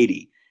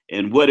 1980,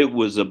 and what it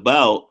was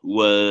about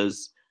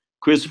was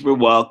Christopher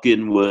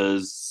Walken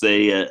was,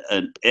 say,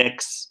 an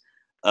ex.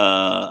 He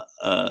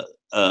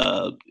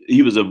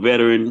was a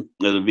veteran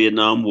of the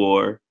Vietnam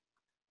War.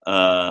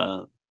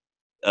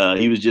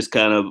 He was just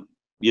kind of,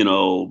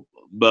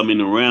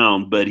 bumming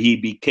around, but he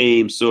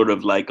became sort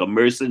of like a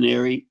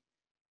mercenary,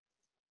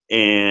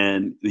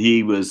 and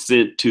he was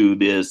sent to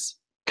this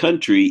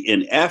country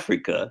in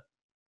Africa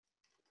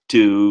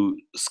to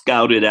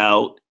scout it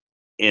out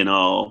and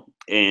all.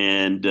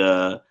 And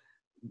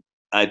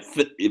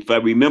if I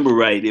remember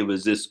right, it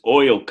was this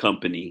oil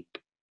company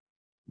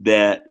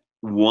that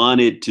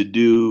wanted to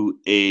do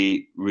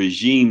a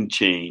regime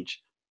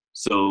change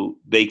so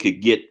they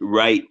could get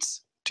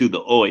rights to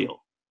the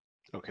oil.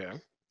 Okay.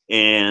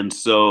 And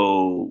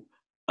so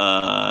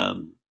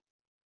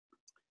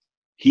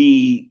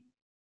he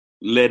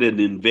led an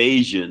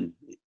invasion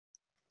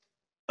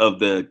of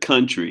the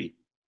country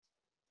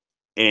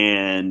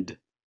and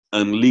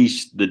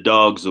unleashed the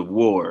dogs of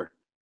war.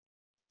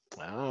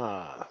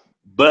 Ah.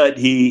 But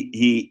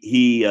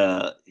he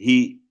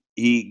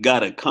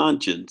got a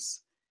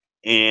conscience,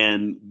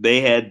 and they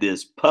had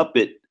this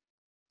puppet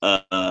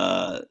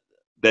that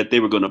they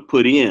were going to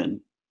put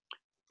in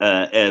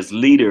as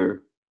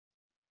leader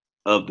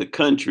of the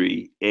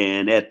country.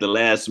 And at the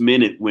last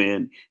minute,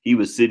 when he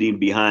was sitting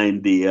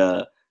behind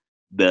the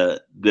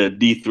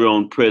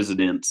dethroned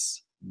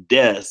president's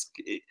desk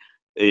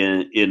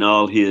in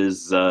all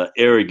his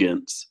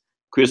arrogance,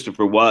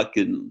 Christopher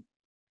Walken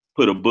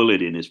put a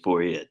bullet in his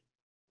forehead.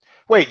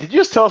 Wait, did you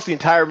just tell us the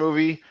entire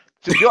movie?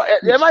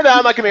 Am I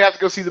not going to have to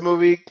go see the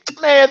movie?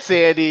 Man,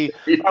 Sandy.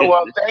 Oh,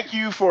 well, thank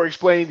you for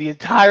explaining the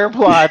entire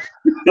plot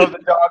of the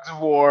Dogs of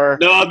War.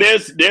 No,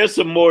 there's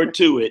some more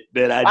to it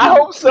that I didn't I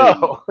hope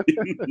so.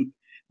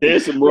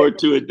 There's some more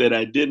to it that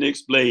I didn't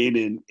explain,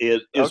 and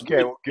it's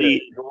okay. Well,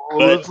 good.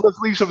 Well, let's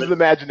leave some to the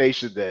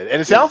imagination then.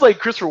 And it sounds like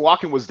Christopher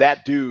Walken was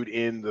that dude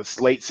in the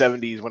late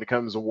 '70s when it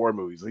comes to war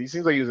movies. He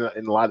seems like he was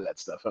in a lot of that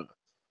stuff, huh?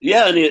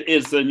 Yeah, and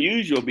it's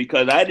unusual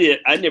because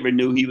I never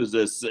knew he was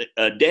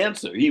a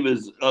dancer. He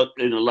was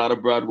in a lot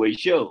of Broadway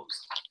shows.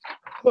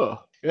 Oh,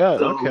 yeah.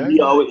 So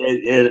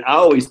okay. I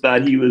always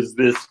thought he was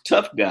this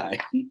tough guy.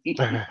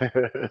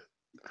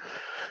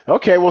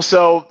 Okay. Well,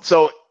 so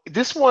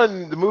this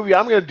one, the movie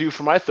I'm going to do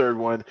for my third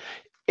one,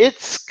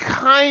 it's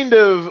kind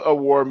of a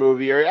war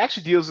movie, or it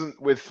actually deals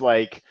with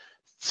like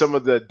some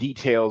of the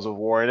details of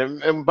war,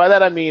 and by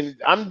that I mean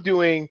I'm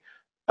doing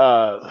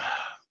God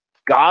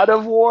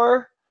of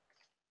War.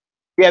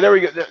 Yeah, there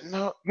we go.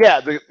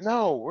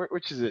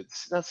 Which is it?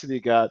 It's not City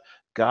of God.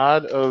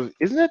 God of,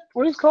 isn't it?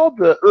 What is it called?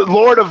 The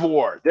Lord of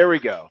War. There we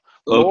go.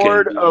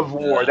 Lord of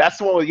War. That's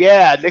the one.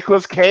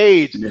 Nicolas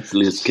Cage.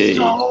 Nicolas Cage,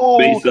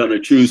 based on a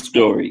true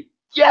story.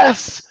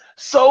 Yes,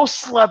 so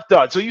slept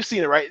on. So you've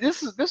seen it, right?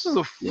 This is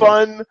a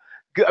fun.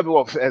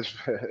 Well,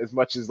 as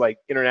much as like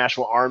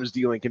international arms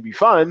dealing can be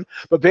fun,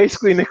 but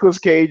basically Nicolas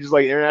Cage is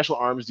like an international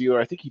arms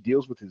dealer. I think he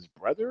deals with his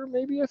brother,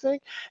 maybe. I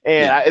think,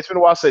 and it's been a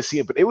while since I've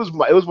seen it, but it was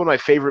one of my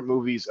favorite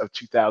movies of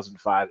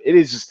 2005. It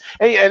is just,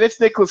 and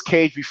it's Nicolas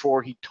Cage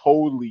before he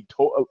totally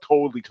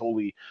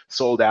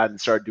sold out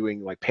and started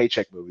doing like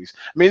paycheck movies.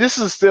 I mean, this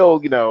is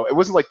still, it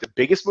wasn't like the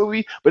biggest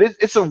movie, but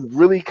it's a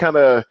really kind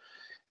of.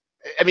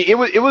 I mean, it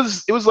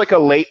was like a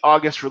late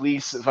August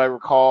release, if I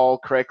recall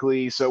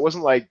correctly. So it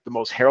wasn't like the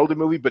most heralded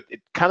movie, but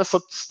it kind of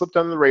slipped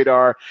under the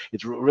radar.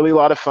 It's really a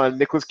lot of fun.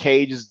 Nicolas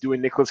Cage is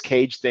doing Nicolas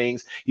Cage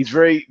things. He's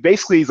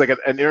like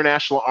an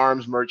international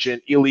arms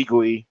merchant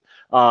illegally,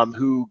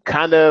 who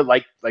kind of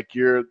like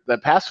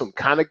the past film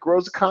kind of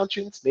grows a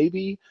conscience,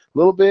 maybe a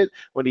little bit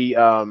when he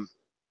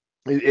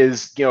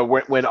is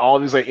when all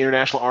these like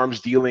international arms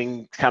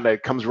dealing kind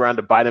of comes around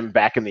to bite him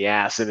back in the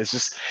ass, and it's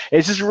just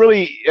a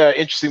really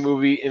interesting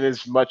movie in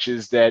as much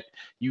as that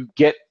you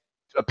get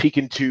a peek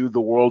into the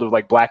world of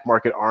like black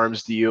market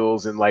arms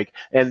deals and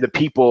the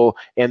people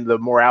and the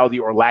morality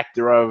or lack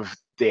thereof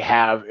they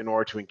have in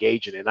order to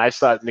engage in it. And I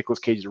thought Nicolas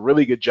Cage did a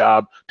really good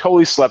job.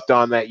 Totally slept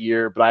on that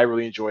year, but I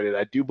really enjoyed it.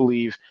 I do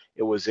believe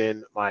it was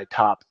in my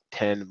top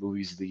 10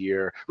 movies of the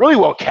year. Really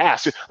well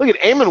cast. Look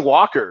at Eamon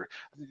Walker.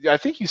 I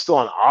think he's still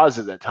on Oz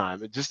at that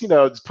time. It just,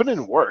 it's putting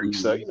in work. Mm-hmm.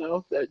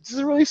 So, this is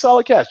a really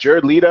solid cast.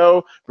 Jared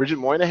Leto, Bridget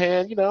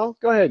Moynihan, go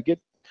ahead, get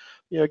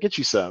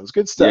you some. It's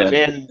good stuff.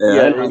 Yeah.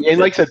 And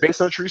like I said, based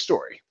on a true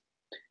story.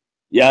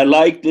 Yeah, I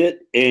liked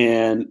it,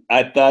 and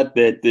I thought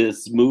that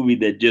this movie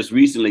that just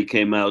recently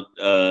came out,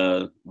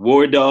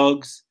 War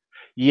Dogs.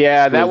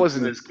 Yeah, that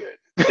wasn't as good.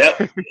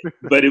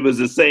 But it was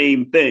the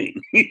same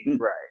thing.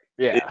 Right.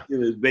 Yeah. It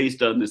was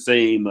based on the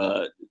same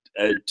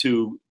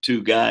two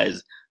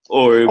guys.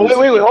 Or wait,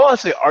 hold on a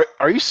second.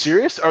 Are you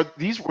serious?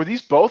 Were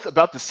these both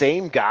about the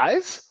same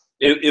guys?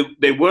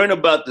 They weren't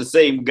about the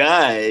same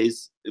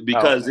guys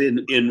because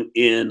in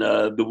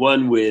the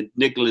one with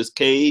Nicolas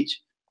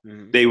Cage,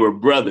 mm-hmm. they were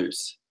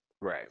brothers.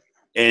 Right.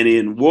 And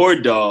in War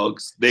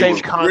Dogs, they same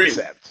were concept.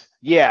 Friends.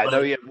 Yeah, but,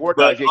 no, yeah, War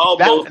Dogs.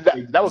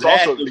 That was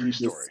also a true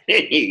story.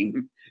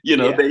 Same.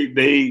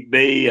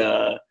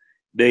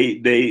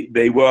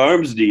 They were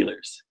arms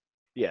dealers.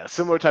 Yeah,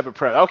 similar type of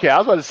premise. Okay, I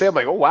was about to say, I'm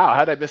like, oh wow,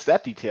 how did I miss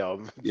that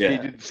detail? Yeah, they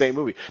did the same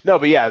movie. No,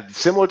 but yeah,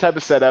 similar type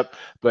of setup,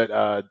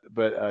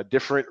 but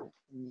different,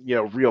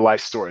 real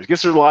life stories. I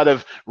guess there's a lot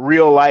of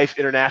real life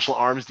international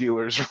arms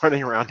dealers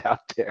running around out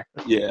there.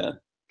 Yeah.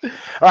 All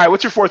right,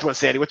 what's your fourth one,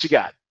 Sandy? What you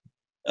got?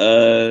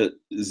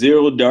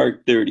 Zero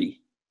Dark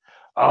 30.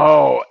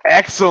 Oh,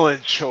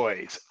 excellent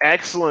choice.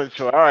 Excellent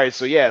choice. All right,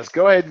 so yes,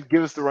 go ahead and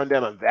give us the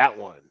rundown on that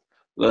one.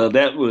 Well,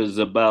 that was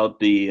about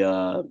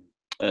the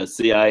a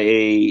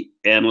CIA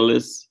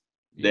analyst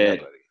Yeah, that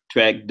buddy.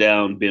 tracked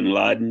down bin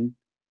Laden.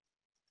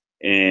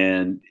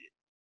 And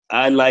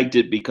I liked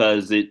it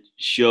because it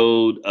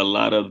showed a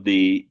lot of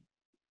the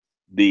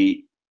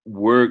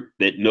work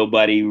that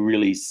nobody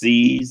really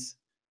sees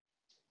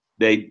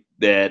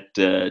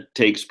that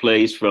takes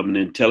place from an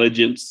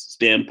intelligence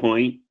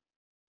standpoint.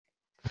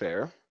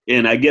 Fair.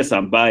 And I guess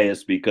I'm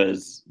biased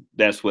because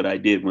that's what I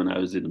did when I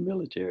was in the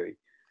military.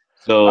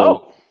 So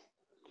Oh,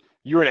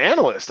 you're an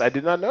analyst. I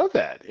did not know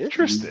that.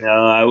 Interesting.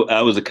 no,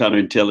 I was a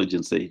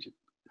counterintelligence agent.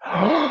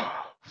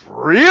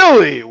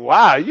 Really?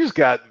 Wow, you just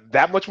got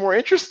that much more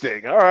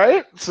interesting. All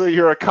right. So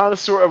you're a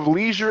connoisseur of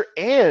leisure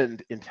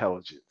and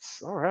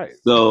intelligence. All right.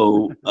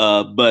 So,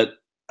 but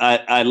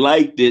I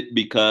liked it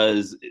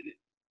because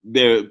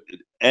there,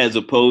 as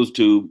opposed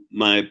to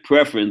my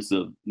preference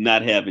of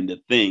not having to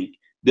think,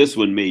 this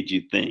one made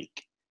you think,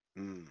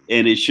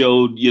 and it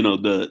showed, you know,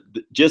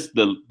 just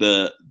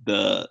the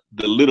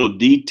little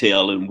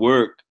detail and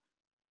work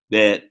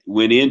that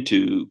went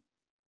into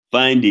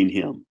finding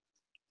him.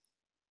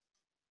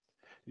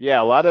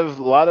 Yeah, a lot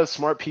of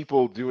smart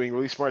people doing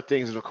really smart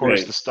things, and of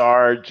course, Right. the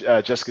star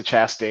Jessica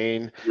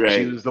Chastain. She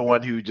Right. was the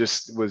one who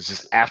just was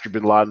just after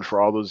Bin Laden for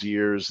all those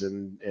years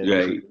and different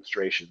Right.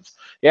 administrations.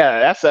 Yeah,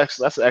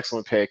 that's an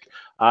excellent pick.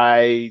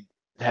 I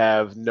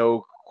have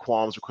no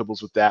qualms or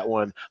quibbles with that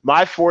one.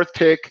 My fourth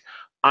pick,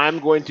 I'm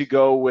going to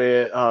go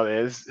with.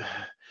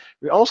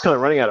 We're almost kind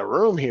of running out of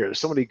room here. There's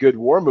so many good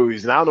war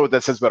movies, and I don't know what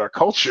that says about our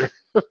culture,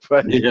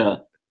 but Yeah.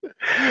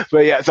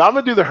 but yeah, so I'm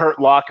gonna do the Hurt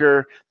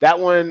Locker. That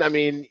one, I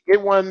mean,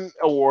 it won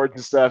awards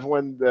and stuff. It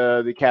won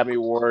the Academy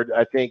Award.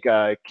 I think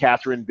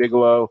Catherine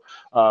Bigelow.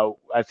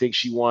 I think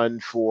she won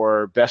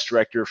for Best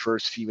Director,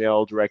 first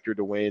female director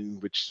to win,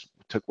 which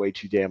took way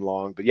too damn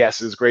long. But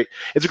yes, it was great.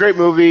 It's a great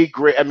movie.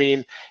 Great. I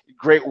mean,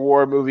 great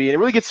war movie, and it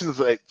really gets into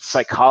the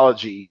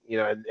psychology,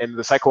 and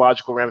the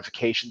psychological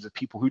ramifications of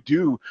people who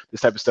do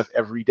this type of stuff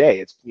every day.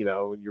 It's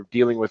you're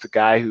dealing with a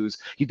guy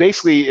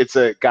it's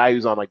a guy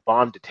who's on like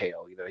bomb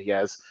detail. He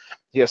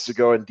has to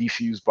go and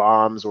defuse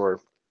bombs or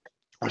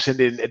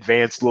send in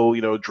advanced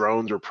little,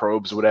 drones or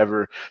probes or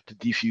whatever to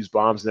defuse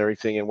bombs and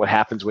everything. And what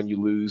happens when you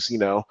lose,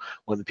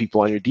 when the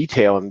people on your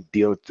detail and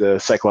deal with the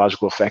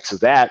psychological effects of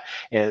that.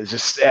 And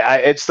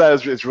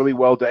it's really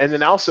well done. And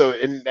then also,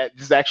 and this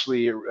is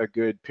actually a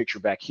good picture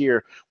back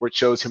here where it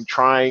shows him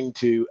trying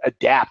to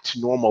adapt to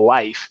normal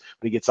life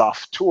when he gets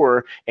off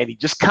tour, and he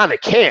just kind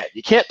of can't.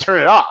 You can't turn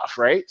it off,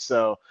 right?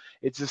 So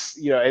it's just,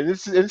 and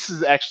this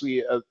is actually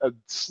a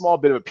small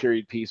bit of a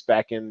period piece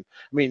back in,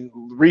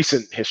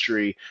 recent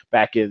history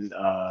back in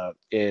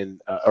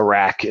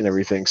Iraq and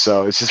everything.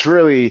 So it's just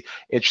really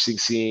interesting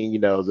seeing,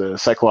 the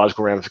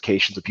psychological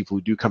ramifications of people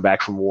who do come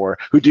back from war,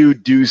 who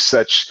do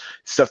such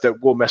stuff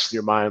that will mess with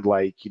your mind,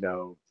 like,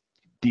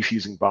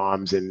 defusing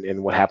bombs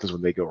and what happens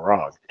when they go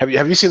wrong. Have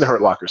you seen The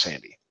Hurt Locker,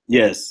 Sandy?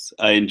 Yes,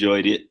 I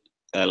enjoyed it.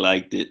 I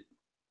liked it.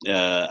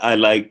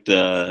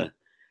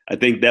 I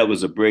think that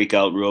was a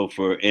breakout role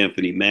for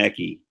Anthony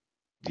Mackie.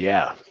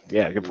 Yeah,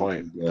 good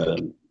point.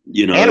 And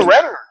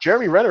Renner,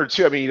 Jeremy Renner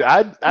too. I mean,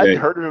 I'd right.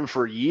 heard of him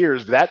for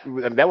years, but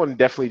that one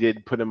definitely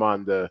did put him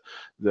on the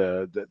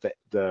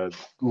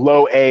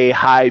low A,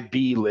 high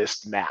B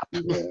list map.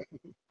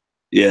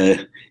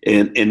 Yeah,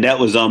 and that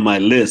was on my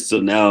list,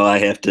 so now I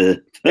have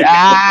to.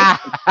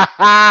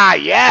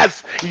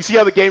 Yes, you see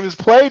how the game is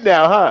played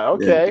now, huh?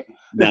 Okay.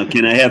 Now,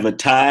 can I have a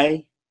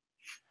tie?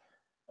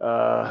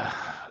 I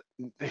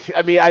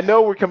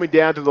know we're coming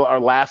down to our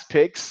last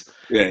picks.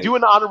 Right. Do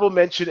an honorable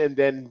mention and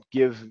then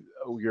give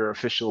your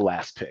official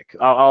last pick.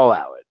 I'll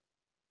allow it.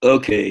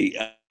 Okay,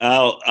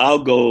 I'll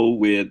go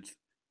with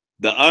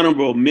the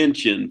honorable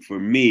mention for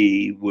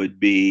me would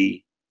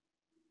be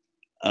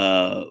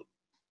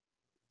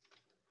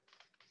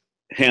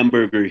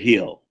Hamburger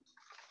Hill.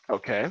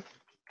 Okay.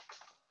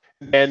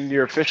 And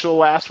your official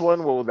last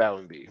one, what would that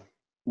one be?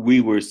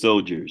 We Were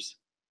Soldiers.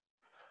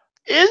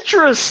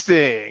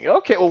 Interesting.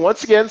 Okay. Well,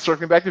 once again,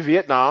 circling back to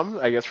Vietnam,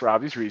 I guess for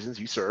obvious reasons,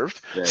 you served.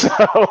 Right.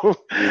 So,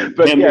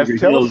 but Hamburger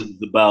yes, Hill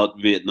is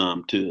about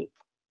Vietnam too.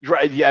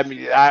 Right. Yeah. I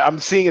mean, I'm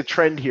seeing a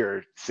trend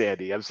here,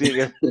 Sandy. I'm seeing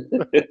a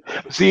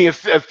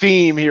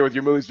theme here with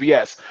your movies. But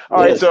yes. All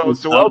right. So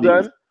well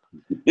done.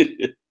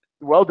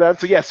 Well done.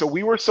 So yeah. So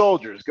We Were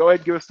Soldiers. Go ahead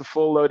and give us the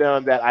full lowdown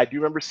on that. I do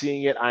remember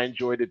seeing it. I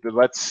enjoyed it. But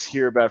let's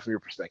hear about it from your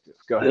perspective.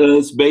 Go ahead.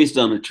 It's based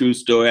on a true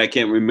story. I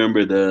can't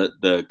remember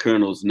the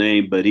colonel's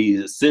name, but he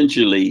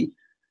essentially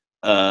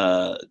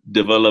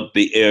developed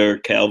the air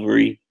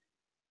cavalry.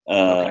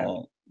 Okay.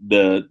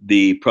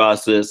 The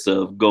process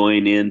of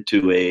going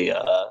into a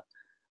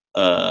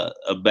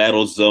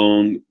battle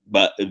zone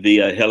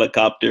via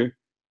helicopter,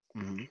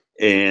 mm-hmm.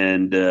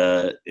 and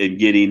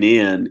getting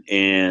in.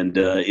 And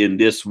in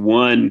this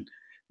one,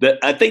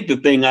 I think the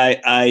thing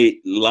I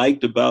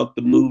liked about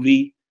the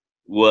movie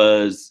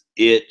was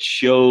it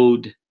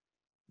showed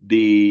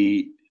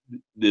the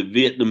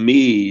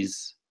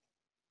Vietnamese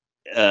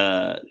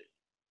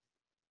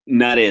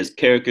not as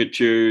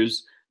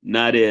caricatures,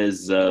 not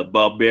as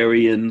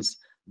barbarians,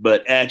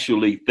 but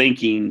actually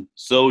thinking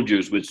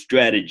soldiers with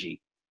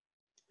strategy.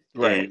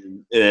 Right.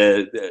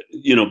 And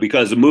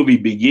because the movie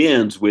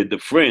begins with the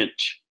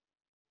French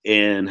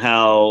and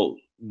how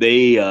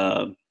they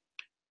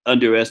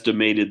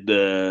underestimated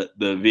the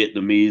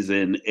Vietnamese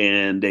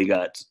and they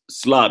got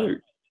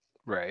slaughtered.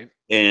 Right.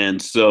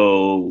 And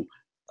so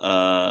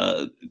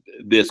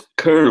this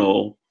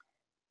colonel,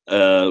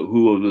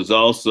 who was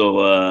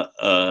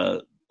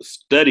also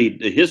studied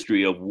the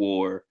history of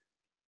war.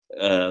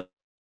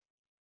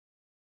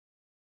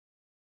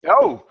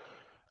 Oh,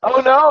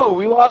 oh no,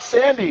 we lost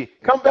Sandy.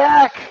 Come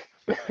back.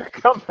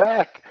 Come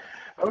back.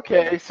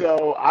 Okay,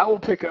 so I will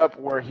pick up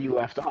where he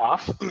left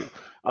off.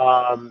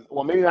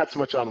 Well, maybe not so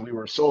much on We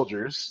Were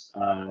Soldiers,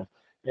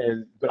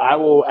 but I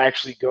will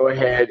actually go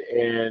ahead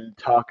and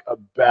talk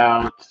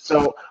about.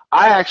 So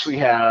I actually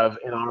have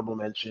an honorable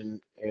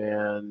mention,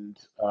 and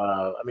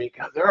I mean,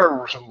 God, there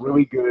are some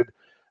really good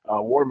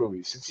war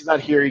movies. Since he's not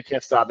here, he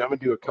can't stop me. I'm gonna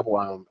do a couple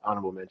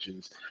honorable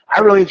mentions.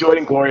 I really enjoyed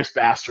 *Inglourious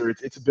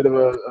Basterds*. It's a bit of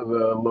a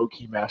low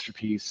key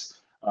masterpiece.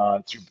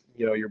 It's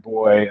your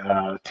boy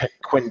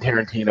Quentin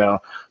Tarantino,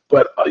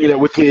 but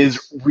with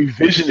his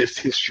revisionist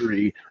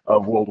history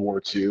of World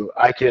War II,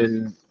 I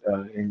can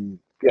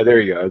yeah, there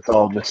you go. It's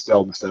all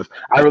misspelled and stuff.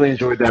 I really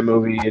enjoyed that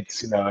movie.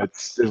 It's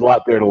there's a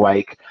lot there to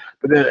like.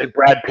 But then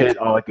Brad Pitt,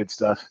 all that good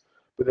stuff.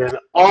 But then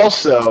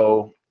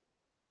also,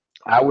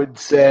 I would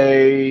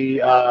say,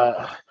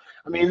 I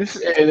mean,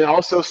 and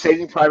also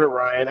Saving Private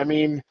Ryan. I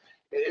mean,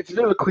 it's a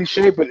bit of a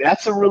cliche, but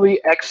that's a really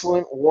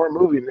excellent war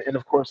movie. And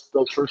of course,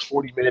 those first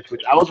 40 minutes,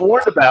 which I was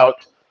warned about.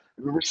 I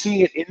remember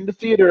seeing it in the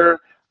theater.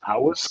 I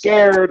was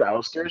scared. I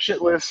was scared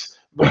shitless.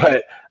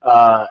 But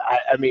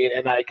I mean,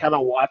 and I kind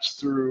of watched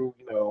through,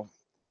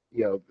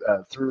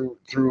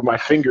 through my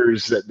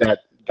fingers that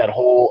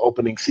whole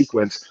opening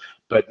sequence.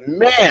 But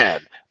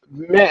man,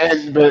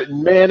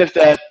 if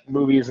that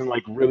movie isn't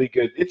like really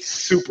good, it's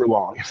super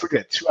long. It's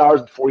like 2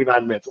 hours and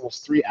 49 minutes,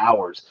 almost 3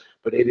 hours.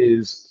 But it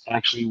is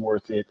actually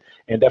worth it,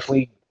 and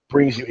definitely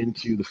brings you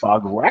into the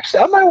fog of war.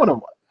 Actually, I might want to.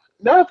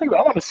 Now I think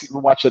I want to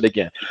watch it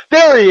again.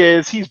 There he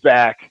is. He's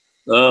back.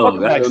 Oh,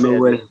 Welcome back,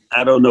 Sandy.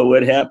 I don't know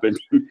what happened.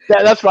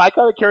 That's why I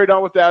kind of carried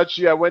on without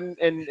you. I went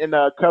and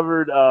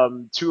covered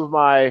two of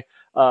my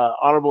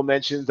honorable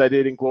mentions. I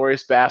did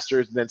 *Inglourious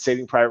Basterds* and then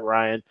 *Saving Private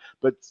Ryan*.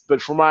 But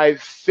for my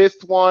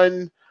fifth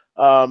one,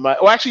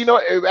 actually,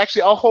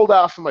 actually, I'll hold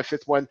off for my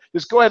fifth one.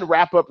 Just go ahead and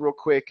wrap up real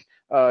quick.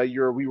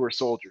 Your *We Were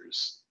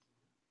Soldiers*.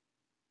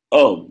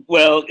 Oh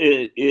well,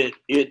 it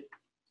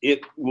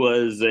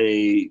was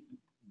a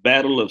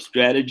battle of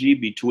strategy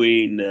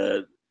between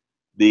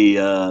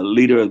the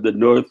leader of the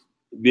North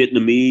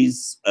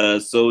Vietnamese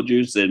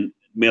soldiers and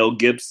Mel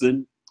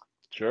Gibson.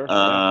 Sure.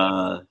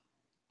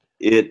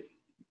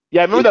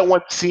 Yeah, I remember that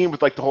one scene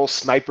with like the whole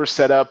sniper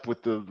setup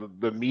with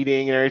the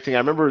meeting and everything. I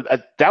remember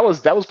that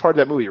was part of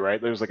that movie,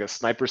 right? There was like a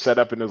sniper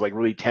setup and it was like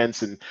really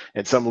tense, and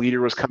some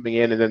leader was coming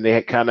in, and then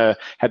they kind of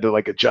had to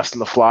like adjust on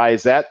the fly.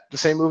 Is that the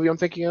same movie I'm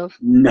thinking of?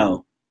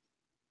 No.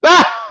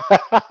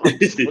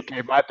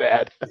 Okay, my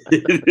bad.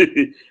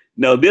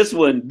 No, this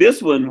one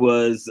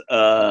was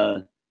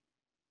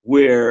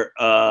where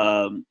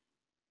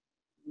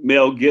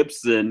Mel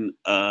Gibson,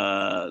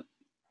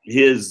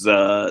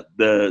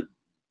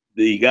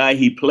 the guy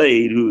he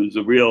played, who's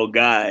a real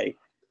guy,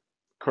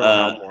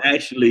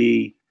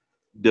 actually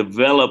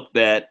developed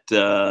that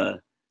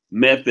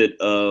method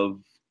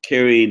of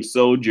carrying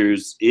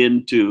soldiers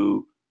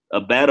into a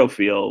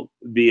battlefield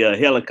via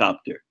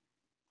helicopter.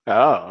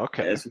 Oh,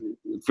 okay. As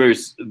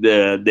first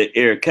the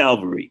air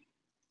cavalry,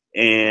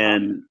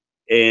 and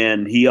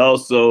he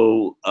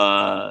also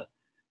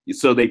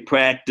so they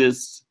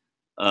practiced,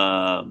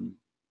 and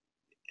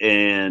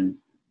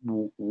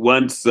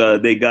once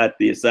they got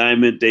the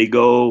assignment, they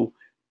go,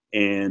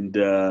 and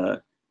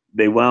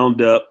they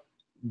wound up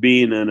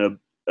being in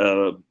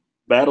a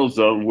battle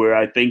zone where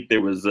I think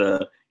there was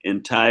a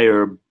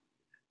entire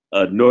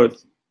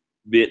North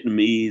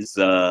Vietnamese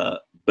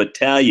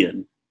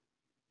battalion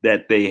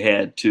that they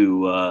had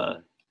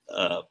to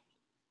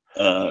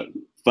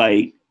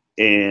fight,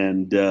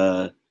 and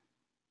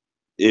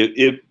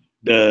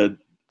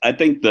I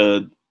think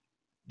the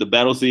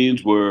battle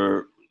scenes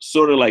were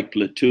sort of like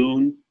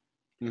Platoon.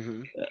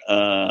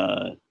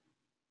 Mm-hmm.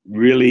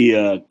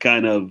 Really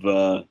kind of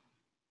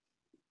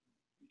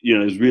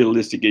as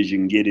realistic as you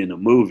can get in a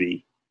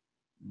movie,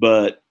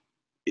 but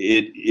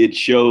it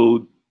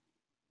showed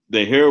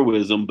the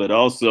heroism, but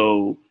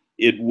also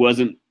it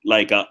wasn't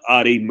like a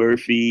Audie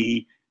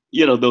Murphy,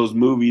 those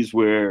movies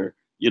where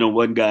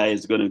one guy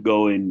is going to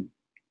go and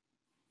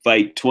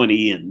fight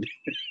 20 and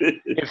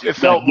it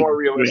felt more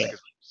realistic.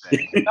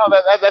 No,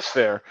 that's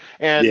fair.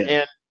 And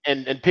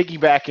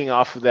piggybacking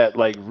off of that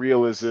like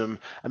realism,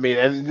 I mean,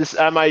 and this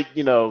I might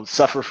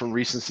suffer from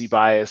recency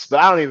bias, but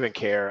I don't even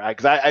care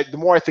because I the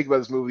more I think about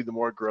this movie, the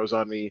more it grows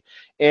on me.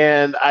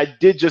 And I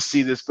did just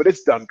see this, but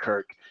it's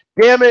Dunkirk.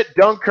 Damn it,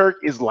 Dunkirk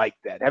is like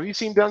that. Have you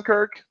seen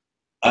Dunkirk?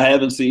 I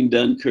haven't seen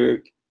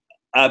Dunkirk.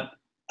 I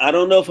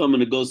don't know if I'm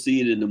going to go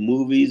see it in the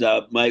movies.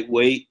 I might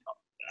wait.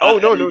 Oh,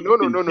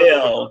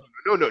 no.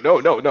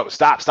 No.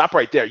 Stop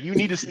right there. You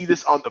need to see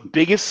this on the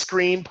biggest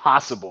screen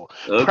possible.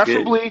 Okay.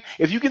 Preferably,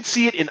 if you can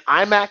see it in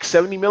IMAX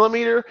 70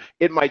 millimeter,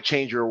 it might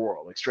change your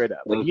world, like straight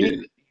up. Like you Okay.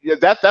 need. Yeah,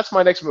 that's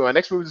my next move. My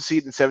next move is to see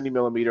it in 70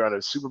 millimeter on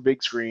a super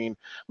big screen.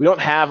 We don't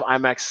have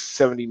IMAX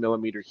 70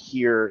 millimeter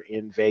here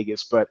in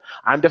Vegas, but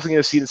I'm definitely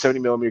going to see it in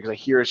 70 millimeter because I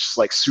hear it's just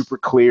like super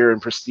clear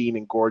and pristine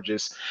and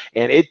gorgeous.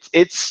 And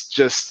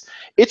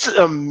it's an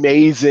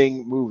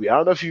amazing movie. I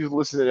don't know if you've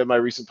listened to my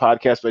recent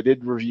podcast, but I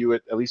did review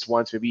it at least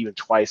once, maybe even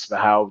twice, about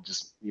how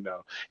just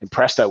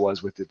impressed I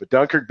was with it. But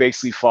Dunkirk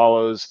basically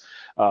follows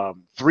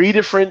three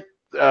different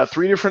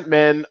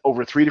men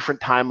over three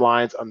different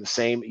timelines on the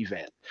same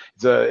event.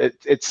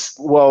 It's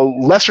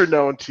lesser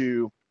known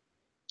to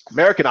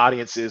American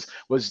audiences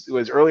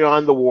was early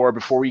on in the war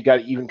before we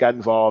got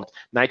involved.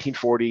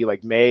 1940,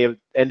 like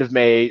end of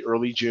May,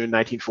 early June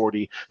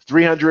 1940,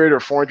 300 or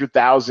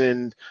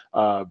 400,000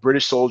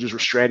 British soldiers were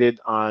stranded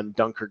on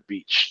Dunkirk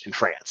Beach in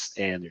France,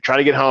 and they're trying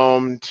to get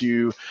home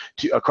to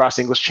across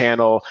the English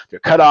Channel. They're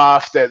cut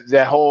off.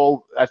 That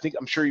whole,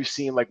 I'm sure you've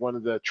seen like one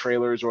of the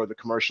trailers or the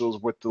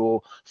commercials with the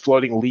little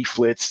floating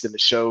leaflets, and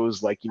it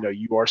shows like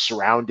you are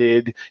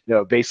surrounded.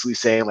 Basically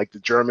saying like the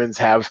Germans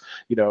have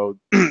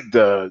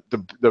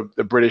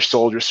the British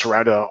soldiers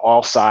surrounded on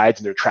all sides,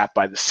 and they're trapped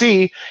by the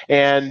sea.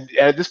 And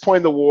at this point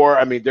in the war,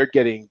 I mean, they're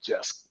getting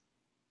just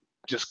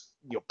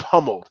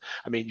pummeled.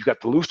 I mean, you've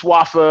got the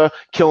Luftwaffe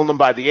killing them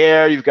by the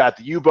air. You've got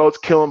the U-boats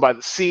killing them by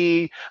the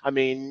sea. I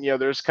mean, they're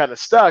just kind of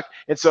stuck.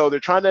 And so they're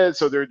trying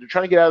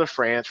to get out of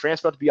France. France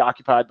about to be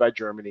occupied by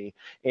Germany,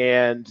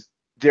 and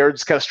they're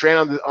just kind of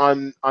stranded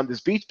on this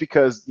beach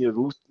because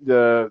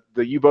the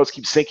U-boats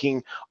keep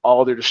sinking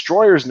all their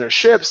destroyers and their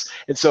ships,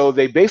 and so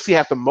they basically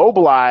have to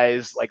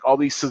mobilize like all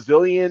these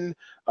civilian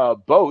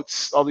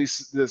boats, all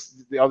these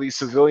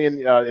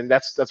civilian, and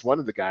that's one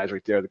of the guys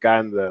right there, the guy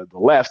on the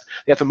left.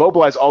 They have to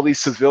mobilize all these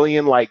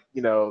civilian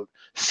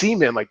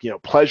seamen,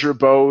 pleasure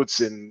boats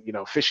and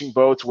fishing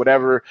boats,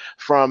 whatever,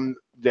 from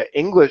the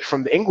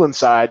England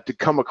side to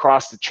come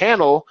across the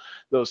channel,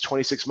 those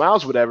 26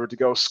 miles, whatever, to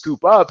go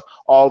scoop up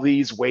all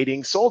these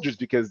waiting soldiers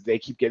because they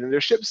keep getting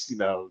their ships,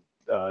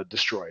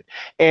 destroyed.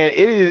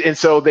 And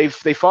so they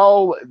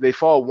follow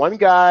one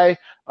guy.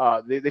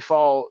 They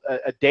follow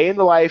a day in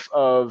the life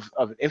of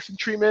an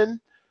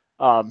infantryman.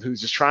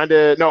 Who's just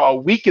a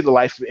week in the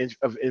life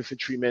of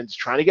infantrymen, just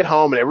trying to get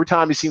home, and every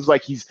time he seems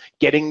like he's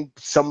getting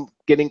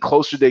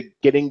closer to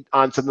getting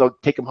on something to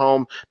take him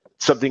home,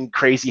 something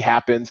crazy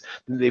happens.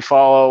 Then they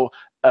follow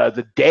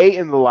the day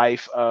in the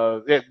life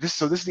of this.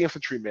 So this is the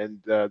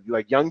infantryman,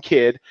 like young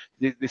kid.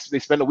 They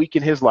spend a week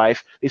in his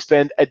life. They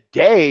spend a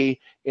day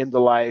in the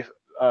life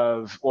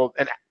of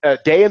a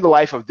day in the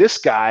life of this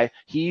guy.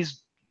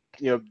 He's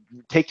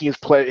taking his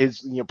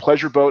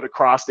pleasure boat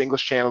across the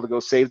English Channel to go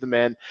save the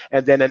men,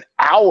 and then an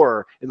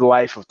hour in the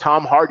life of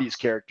Tom Hardy's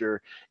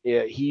character.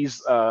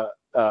 He's a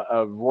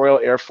Royal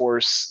Air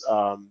Force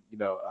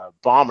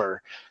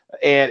bomber,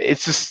 and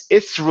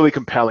it's really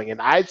compelling.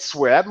 And I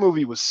swear that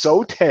movie was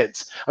so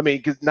tense. I mean,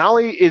 because not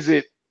only is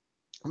it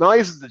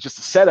just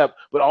a setup,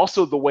 but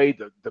also the way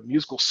the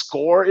musical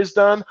score is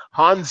done.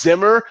 Hans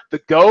Zimmer, the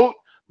GOAT,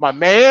 my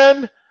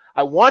man.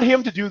 I want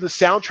him to do the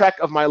soundtrack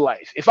of my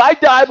life. If I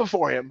die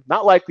before him,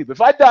 not likely, but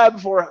if I die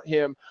before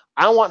him,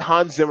 I want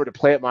Hans Zimmer to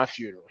play at my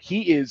funeral.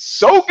 He is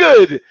so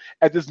good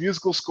at this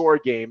musical score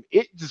game.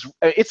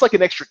 It's like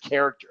an extra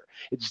character.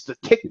 It's just the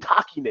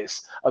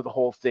tick-tockiness of the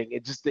whole thing.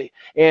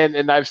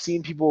 And I've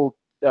seen people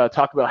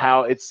talk about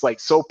how it's like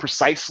so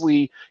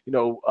precisely,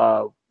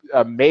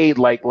 made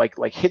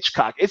like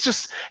Hitchcock. It's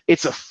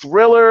a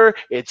thriller.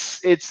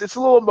 It's a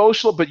little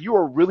emotional, but you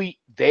are really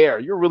there.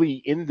 You're really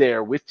in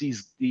there with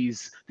these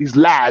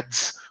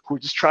lads who are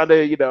just trying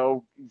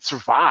to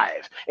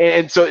survive.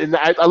 And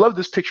I love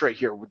this picture right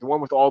here with the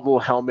one with all the little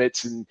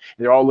helmets, and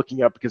they're all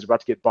looking up because they're about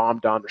to get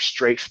bombed on or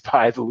strafed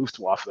by the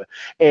Luftwaffe.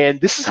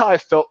 And this is how I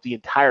felt the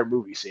entire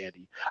movie,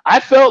 Sandy. I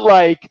felt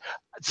like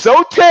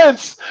so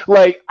tense,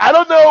 like I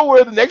don't know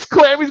where the next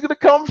calamity is going to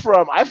come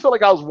from. I felt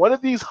like I was one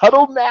of these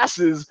huddled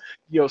masses,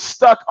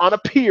 stuck on a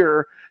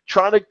pier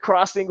trying to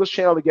cross the English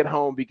Channel to get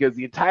home because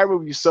the entire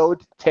movie is so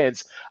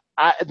tense.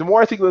 The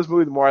more I think of this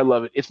movie, the more I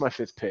love it. It's my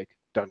fifth pick,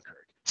 Dunkirk.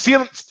 See,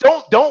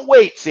 don't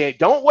wait, Sandy.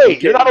 Don't wait.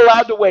 Okay. You're not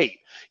allowed to wait.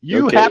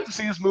 You have to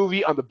see this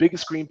movie on the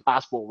biggest screen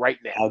possible right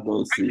now. I'll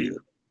go see it.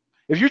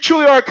 If you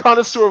truly are a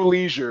connoisseur of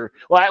leisure,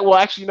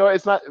 actually,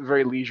 it's not a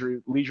very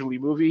leisurely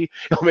movie.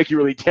 It'll make you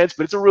really tense,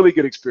 but it's a really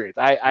good experience.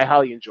 I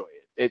highly enjoy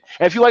it.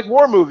 And if you like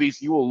war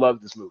movies, you will love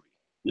this movie.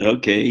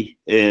 Okay,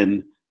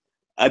 and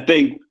I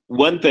think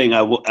one thing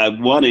I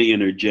want to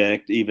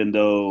interject, even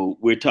though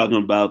we're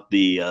talking about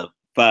the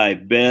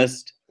 5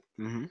 best,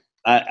 mm-hmm.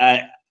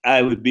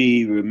 I would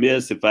be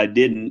remiss if I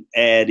didn't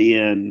add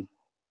in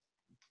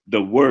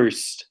the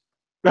worst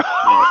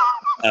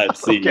I've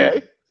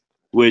seen,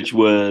 which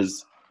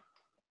was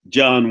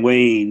John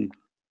Wayne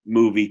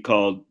movie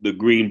called The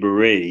Green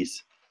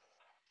Berets.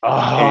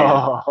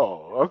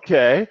 Oh,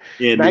 okay.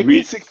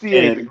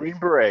 1968, The Green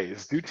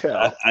Berets. Do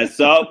tell. I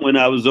saw it when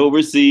I was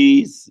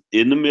overseas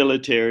in the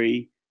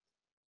military.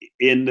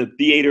 in the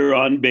theater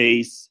on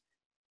base.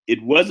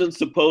 It wasn't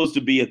supposed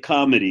to be a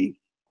comedy,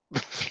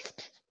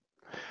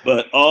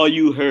 but all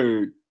you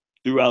heard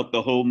throughout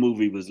the whole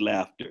movie was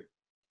laughter.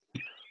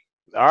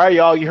 All right,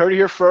 y'all, you heard it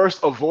here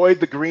first. Avoid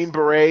the Green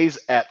Berets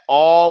at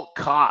all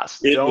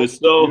costs. It was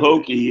so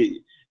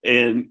hokey,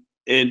 and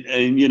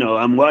you know,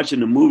 I'm watching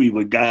the movie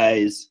with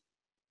guys.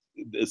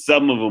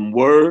 Some of them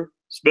were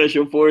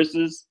special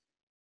forces,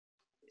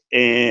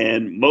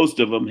 and most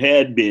of them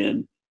had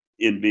been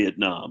in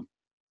Vietnam.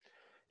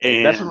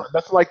 And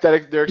that's like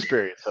that their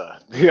experience, huh?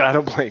 Yeah, I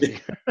don't blame you.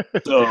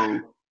 So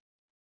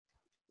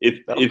if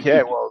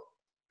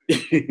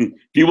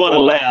you want to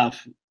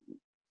laugh,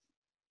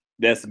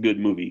 that's a good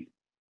movie.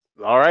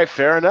 All right,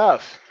 fair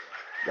enough.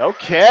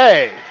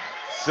 Okay,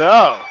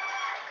 so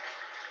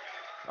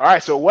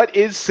what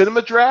is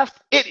Cinema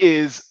Draft? It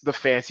is the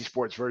fantasy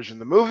sports version of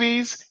the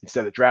movies.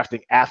 Instead of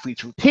drafting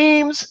athletes from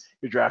teams,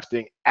 you're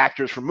drafting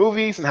actors from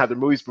movies, and how their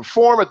movies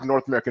perform at the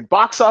North American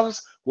box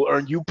office will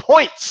earn you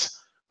points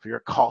for your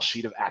call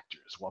sheet of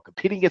actors while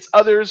competing against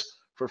others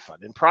for fun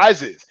and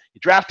prizes.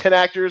 You draft 10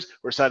 actors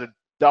or assign a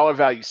dollar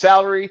value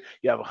salary.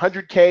 You have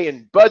 $100K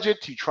in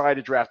budget to try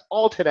to draft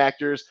all 10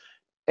 actors,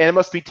 and it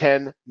must be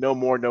 10, no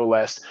more, no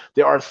less.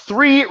 There are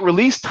 3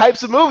 release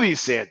types of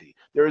movies, Sandy.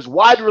 There is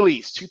wide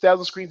release,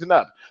 2,000 screens and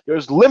up.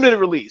 There's limited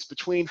release,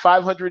 between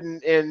 500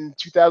 and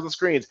 2,000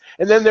 screens.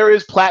 And then there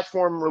is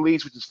platform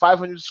release, which is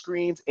 500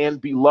 screens and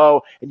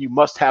below, and you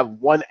must have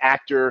 1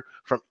 actor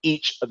from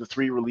each of the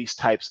 3 release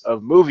types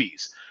of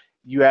movies.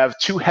 You have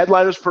 2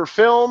 headliners per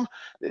film.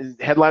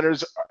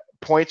 Headliners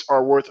points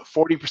are worth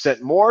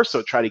 40% more,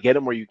 so try to get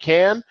them where you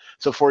can.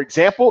 So, for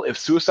example, if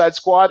Suicide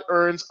Squad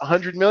earns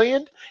 $100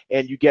 million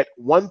and you get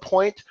 1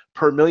 point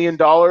per $1 million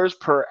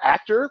per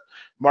actor,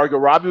 Margot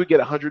Robbie would get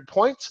 100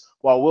 points,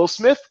 while Will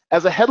Smith,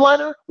 as a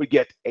headliner, would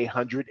get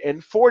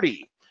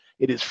 140.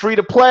 It is free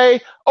to play,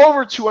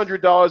 over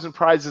 $200 in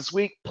prizes this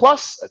week,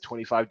 plus a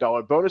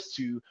 $25 bonus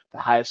to the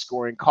highest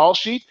scoring call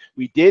sheet.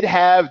 We did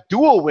have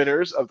dual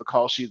winners of the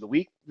call sheet of the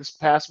week this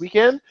past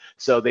weekend,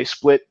 so they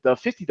split the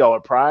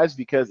 $50 prize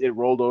because it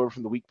rolled over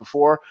from the week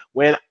before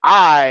when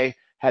I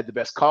had the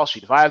best call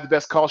sheet. If I have the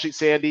best call sheet,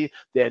 Sandy,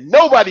 then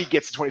nobody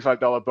gets a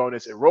 $25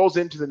 bonus. It rolls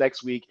into the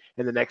next week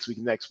and the next week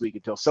and the next week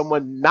until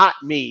someone not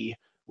me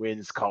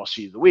wins call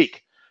sheet of the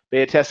week.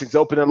 Beta testing's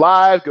open and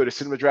live. Go to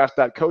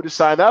cinemadraft.co to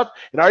sign up.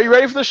 And are you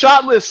ready for the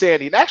shot list,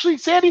 Sandy? And actually,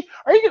 Sandy,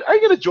 are you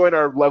going to join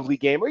our lovely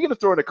game? Are you going to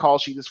throw in a call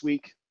sheet this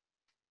week?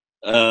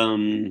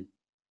 It's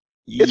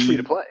free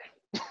to play.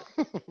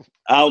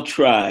 I'll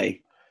try.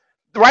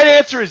 The right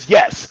answer is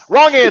yes.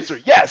 Wrong answer,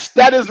 yes.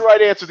 That is the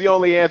right answer, the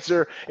only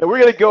answer. And we're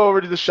going to go over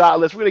to the shot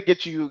list. We're going to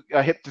get you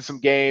hip to some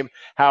game,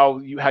 how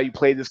you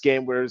play this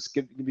game, where there's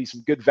going to be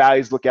some good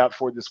values to look out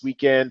for this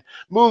weekend.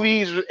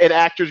 Movies and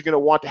actors you're going to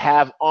want to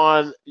have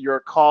on your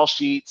call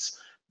sheets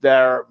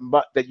that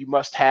you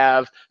must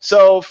have.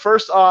 So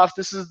first off,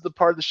 this is the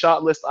part of the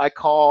shot list I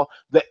call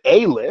the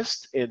A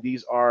list, and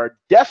these are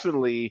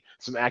definitely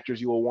some actors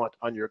you will want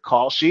on your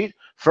call sheet.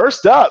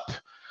 First up,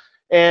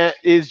 and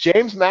is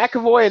James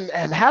McAvoy,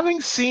 and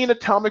having seen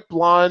Atomic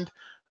Blonde,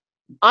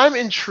 I'm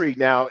intrigued.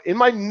 Now, in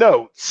my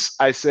notes,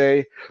 I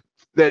say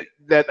that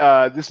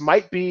this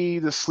might be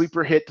the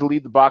sleeper hit to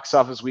lead the box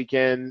office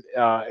weekend.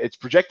 It's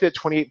projected at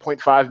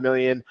 $28.5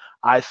 million.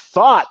 I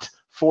thought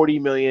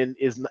 $40 million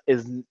is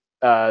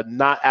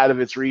not out of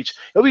its reach.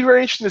 It'll be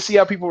very interesting to see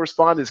how people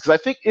respond to this, because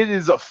I think it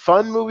is a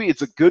fun movie.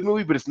 It's a good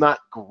movie, but it's not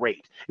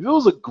great. If it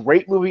was a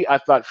great movie, I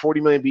thought $40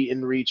 million would be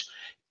in reach.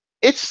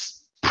 It's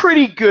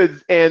pretty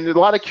good, and a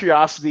lot of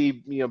curiosity,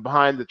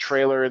 behind the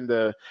trailer and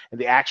the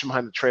action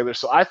behind the trailer.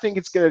 So I think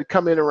it's going to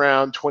come in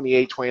around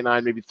 28,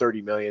 29, maybe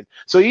 30 million.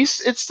 So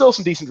it's still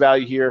some decent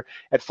value here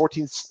at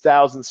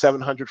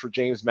 14,700 for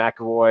James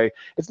McAvoy.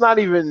 It's not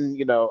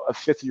even, a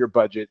fifth of your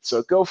budget.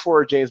 So go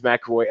for James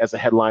McAvoy as a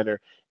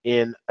headliner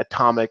in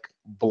Atomic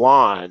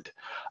Blonde.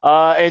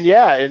 And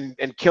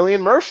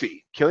Cillian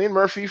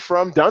Murphy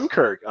from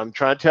Dunkirk. I'm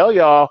trying to tell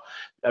y'all,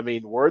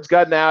 word's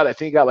gotten out. I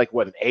think he got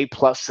an A+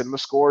 cinema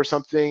score or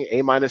something,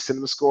 A-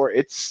 cinema score.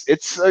 It's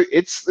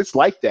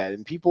like that,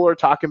 and people are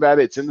talking about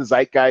it. It's in the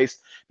zeitgeist.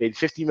 Made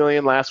 $50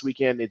 million last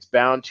weekend. It's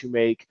bound to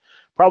make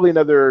probably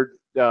another.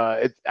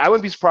 I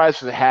wouldn't be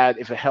surprised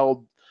if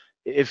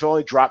it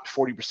only dropped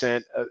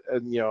 40%,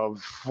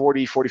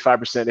 40,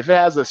 45%. If it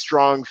has a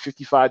strong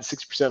 55 to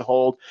 60%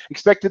 hold,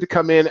 expected to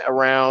come in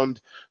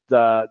around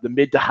the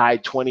mid to high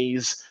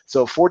 20s.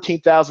 So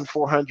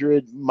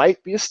 14,400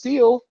 might be a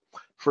steal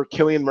for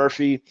Cillian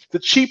Murphy, the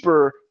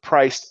cheaper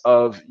priced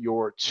of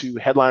your 2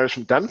 headliners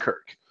from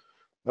Dunkirk.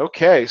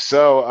 Okay,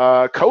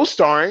 so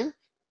co-starring,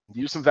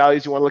 these are some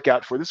values you want to look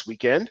out for this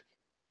weekend.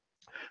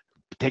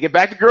 Take it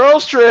back to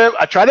Girls Trip.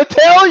 I try to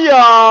tell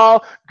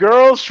y'all,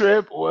 Girls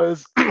Trip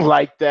was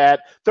like that.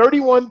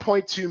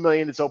 $31.2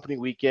 million its opening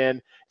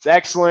weekend. It's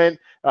excellent.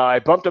 I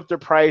bumped up their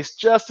price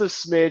just a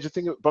smidge. I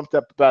think it bumped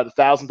up about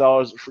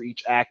 $1,000 for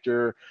each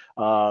actor,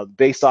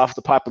 based off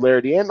the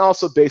popularity and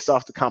also based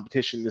off the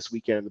competition this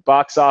weekend in the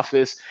box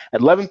office.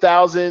 At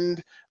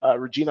 11,000,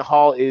 Regina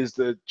Hall is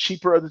the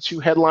cheaper of the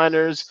two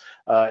headliners.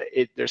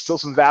 There's still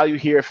some value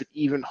here if it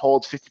even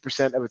holds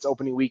 50% of its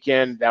opening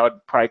weekend. That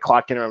would probably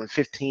clock in around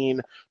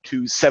 15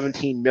 to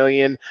 17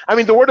 million. I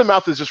mean, the word of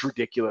mouth is just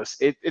ridiculous.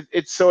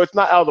 It's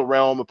not out of the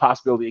realm of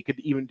possibility. It could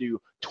even do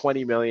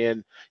 20 million.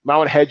 You might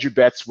want to hedge your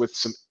bets with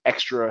some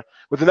extra,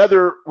 with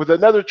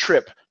another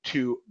trip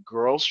to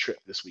Girls Trip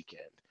this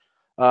weekend.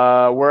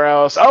 Where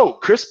else? Oh,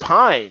 Chris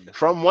Pine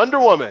from Wonder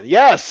Woman.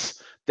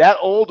 Yes, that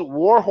old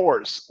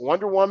warhorse.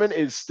 Wonder Woman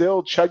is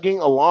still chugging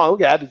along.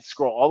 Look at it.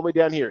 Scroll all the way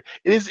down here.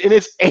 It is in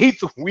its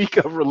 8th week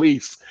of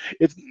release.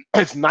 It's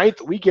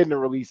 9th weekend of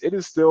release. It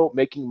is still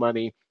making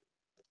money.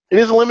 It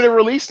is a limited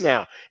release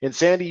now. And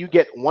Sandy, you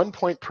get 1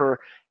 point per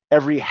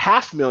every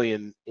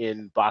 500,000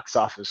 in box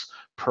office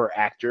per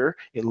actor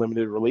in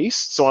limited release.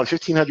 So on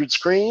 1,500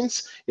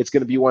 screens, it's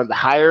going to be one of the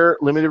higher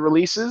limited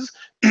releases.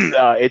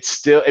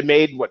 It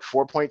made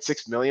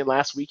 4.6 million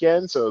last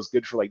weekend, so it was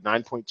good for like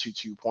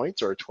 9.22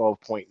 points or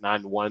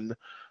 12.91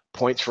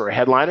 points for a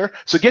headliner.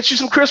 So it gets you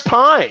some Chris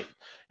Pine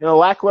in a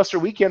lackluster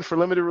weekend for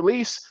limited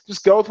release.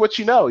 Just go with what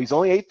you know. He's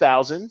only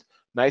 8,000,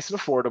 nice and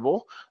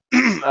affordable.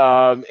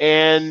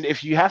 And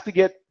if you have to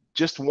get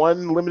just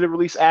one limited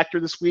release actor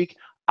this week,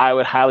 I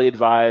would highly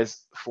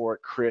advise for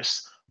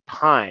Chris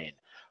Pine.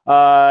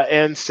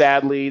 And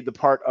sadly, the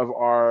part of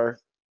our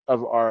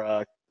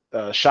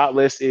shot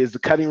list is the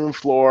cutting room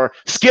floor.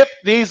 Skip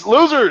these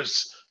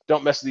losers.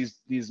 Don't mess with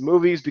these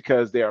movies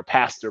because they are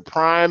past their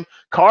prime.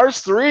 Cars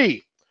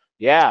 3.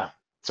 Yeah,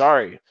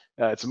 sorry.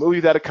 It's a movie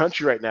without a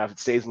country right now if it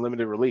stays in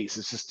limited release.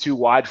 It's just too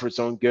wide for its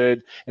own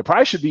good. It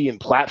probably should be in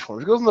platform.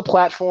 If it goes on the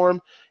platform,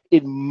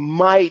 it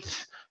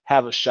might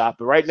have a shot.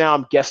 But right now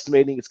I'm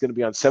guesstimating it's going to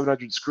be on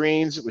 700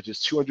 screens, which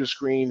is 200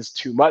 screens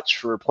too much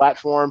for a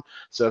platform.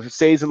 So if it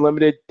stays in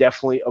limited,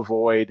 definitely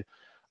avoid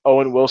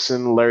Owen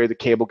Wilson, Larry the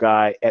Cable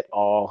Guy et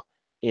al.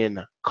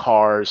 In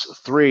Cars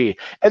 3.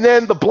 And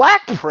then The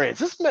Black Prince.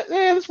 This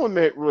one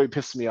really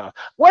pissed me off.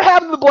 What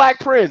happened to The Black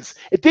Prince?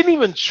 It didn't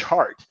even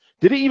chart.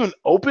 Did it even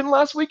open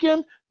last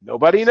weekend?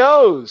 Nobody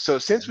knows. So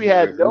since we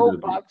had no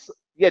box,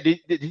 did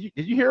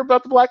you hear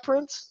about The Black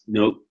Prince?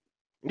 Nope.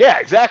 Yeah,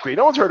 exactly.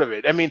 No one's heard of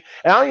it. I mean,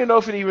 I don't even know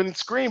if it even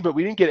screened, but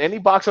we didn't get any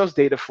box office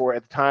data for it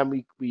at the time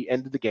we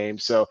ended the game.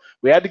 So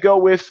we had to go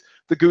with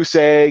the goose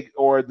egg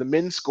or the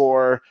min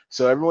score.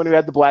 So everyone who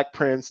had The Black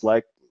Prince,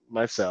 like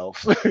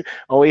myself,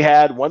 only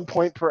had 1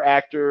 point per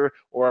actor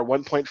or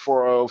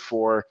 1.40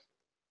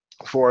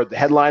 for the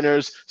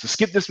headliners. So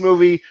skip this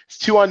movie. It's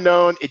too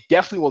unknown. It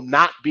definitely will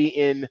not be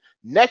in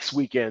next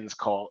weekend's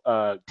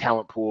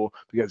talent pool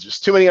because there's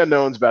too many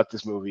unknowns about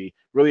this movie.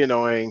 Really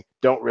annoying.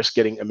 Don't risk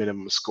getting a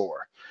minimum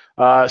score.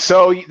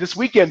 So this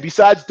weekend,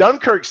 besides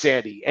Dunkirk,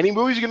 Sandy, any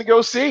movies you're going to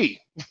go see?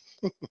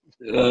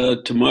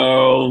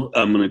 Tomorrow,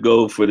 I'm going to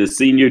go for the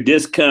senior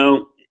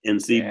discount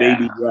and see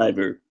Baby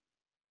Driver.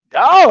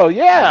 Oh,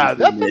 yeah.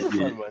 That's a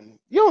fun one.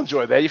 You'll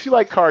enjoy that. If you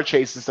like car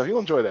chase and stuff, you'll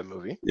enjoy that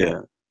movie.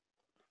 Yeah.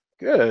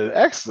 Good.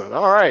 Excellent.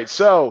 All right.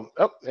 So,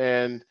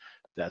 and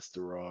that's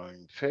the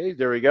wrong page.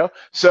 There we go.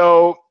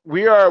 So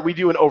we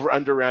do an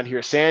over-under around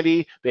here.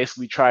 Sandy,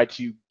 basically try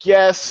to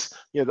guess,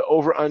 the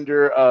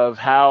over-under of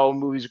how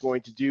movies are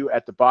going to do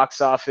at the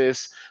box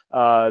office.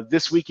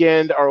 This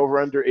weekend, our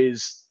over-under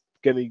is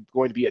going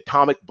to be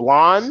Atomic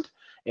Blonde,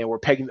 and we're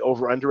pegging the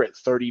over-under at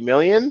 30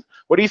 million.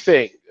 What do you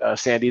think,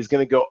 Sandy? Is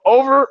going to go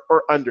over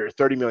or under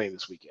 30 million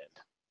this weekend?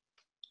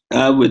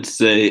 I would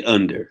say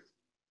under.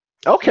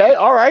 Okay,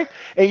 all right.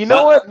 And you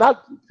know what?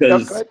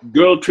 Because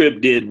Girl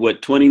Trip did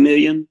what, 20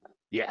 million?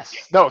 Yes.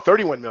 No,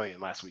 31 million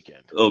last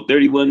weekend. Oh,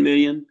 31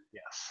 million?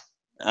 Yes.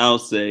 I'll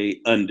say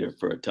under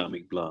for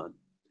Atomic Blonde.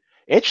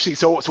 Interesting.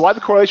 So why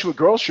the correlation with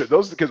Girls Trip?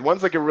 Those because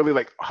one's like a really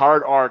like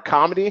hard R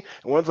comedy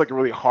and one's like a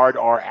really hard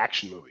R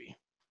action movie.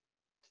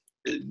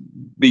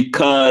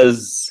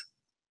 Because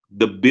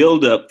the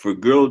build-up for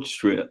Girls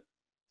Trip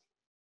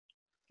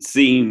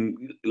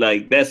seemed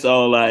like that's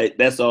all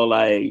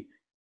I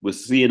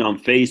was seeing on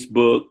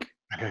Facebook.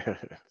 Yeah,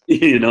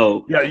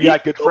 you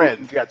got good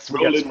friends.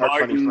 Roland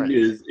Martin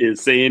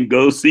is saying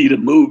go see the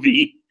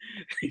movie.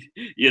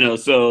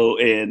 So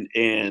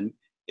and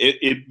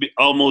it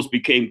almost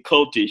became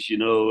cultish.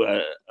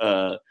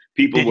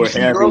 People were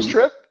having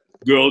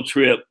Girl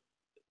Trip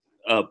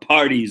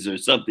parties or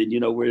something.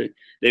 Where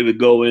they would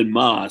go in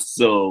mass.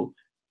 So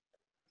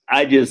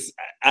I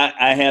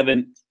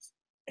haven't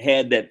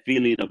had that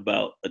feeling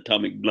about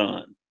Atomic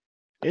Blonde.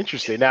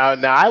 Interesting. Now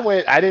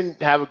I didn't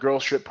have a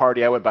Girls Trip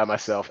party. I went by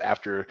myself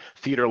after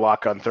Theater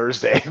Lock on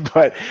Thursday.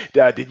 But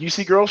did you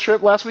see Girls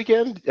Trip last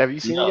weekend? Have you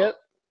seen it yet?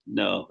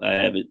 No, I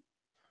haven't.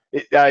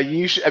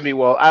 You should.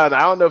 I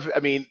don't know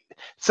if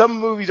some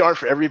movies aren't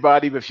for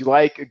everybody, but if you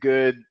like a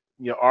good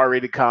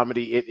R-rated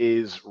comedy, it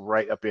is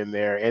right up in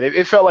there. And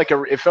it felt like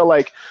a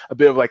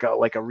bit of like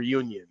a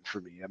reunion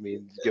for me. I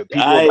mean,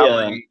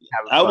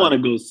 I want to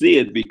go see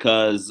it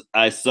because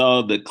I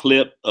saw the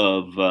clip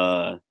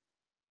of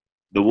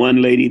the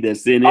one lady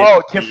that's in it.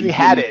 Oh, Tiffany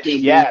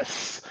Haddish.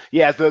 Yes.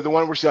 Yeah, the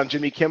one where she's on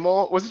Jimmy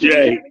Kimmel. Was it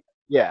Jimmy Kimmel?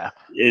 Yeah.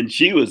 And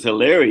she was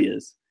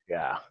hilarious.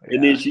 Yeah.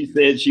 And then she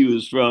said she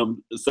was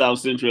from South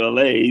Central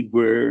LA,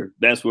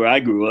 that's where I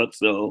grew up.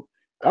 So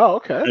oh,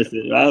 okay. I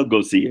said, I'll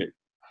go see her.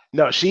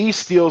 No, she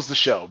steals the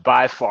show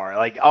by far.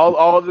 Like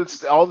all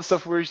the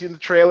stuff we're seeing in the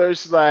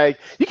trailers, like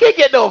you can't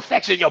get no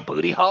affection in your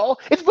booty hole.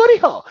 It's booty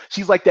hole.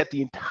 She's like that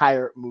the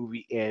entire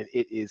movie, and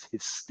it is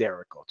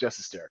hysterical, just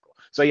hysterical.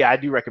 So yeah, I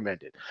do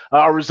recommend it.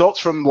 Our results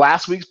from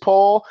last week's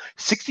poll: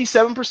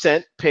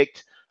 67%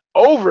 picked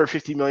over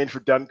 50 million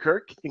for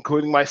Dunkirk,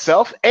 including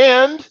myself,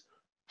 and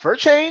for a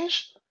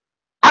change,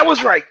 I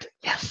was right.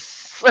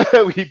 Yes,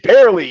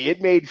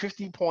 it made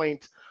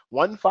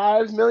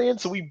 50.15 million,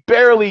 so we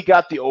barely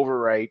got the over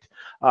right,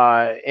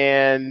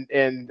 and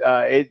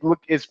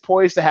it's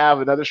poised to have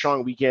another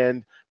strong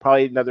weekend,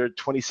 probably another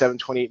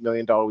 $27-28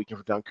 million weekend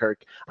for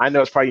Dunkirk. I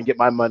know it's probably gonna get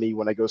my money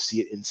when I go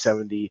see it in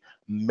 70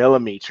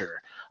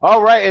 millimeter.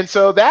 All right, and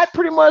so that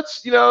pretty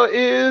much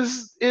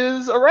is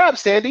a wrap,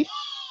 Sandy.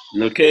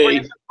 Okay.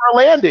 For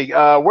landing,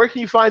 where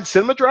can you find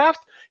Cinema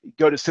Draft?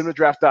 Go to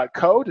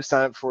cinemadraft.co to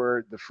sign up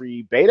for the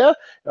free beta.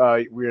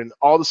 We're in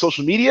all the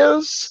social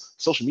media,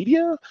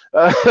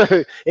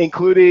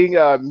 including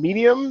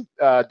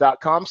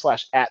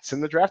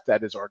medium.com/@cinemadraft.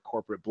 That is our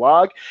corporate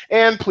blog.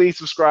 And please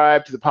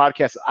subscribe to the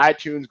podcast at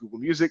iTunes, Google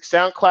Music,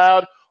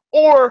 SoundCloud,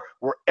 or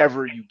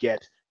wherever you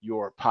get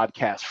your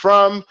podcast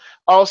from.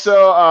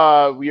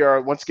 Also, we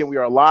are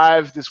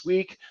live this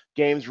week.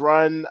 Games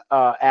run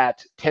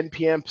at 10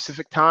 p.m.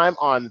 Pacific time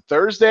on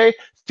Thursday.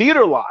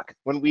 Theater lock,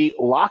 when we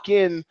lock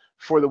in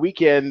for the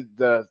weekend,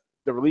 the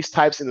release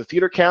types in the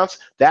theater counts,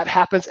 that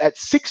happens at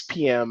 6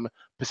 p.m.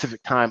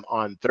 Pacific time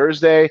on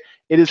Thursday.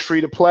 It is free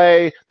to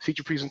play.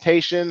 Feature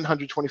presentation,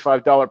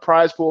 $125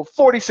 prize pool,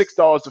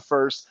 $46 the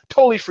first,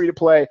 totally free to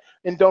play.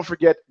 And don't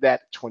forget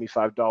that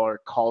 $25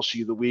 Call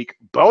Sheet of the Week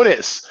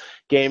bonus.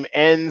 Game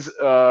ends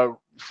 4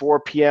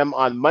 p.m.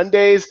 on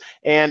Mondays,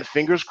 and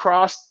fingers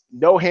crossed,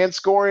 no hand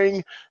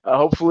scoring.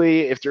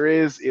 Hopefully, if there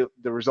is,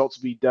 the results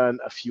will be done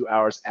a few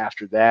hours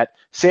after that.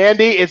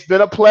 Sandy, it's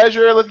been a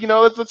pleasure. Let's get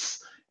to the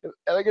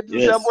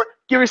soundboard.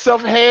 Give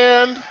yourself a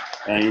hand.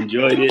 I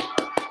enjoyed it.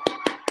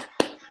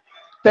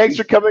 Thanks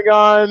for coming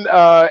on.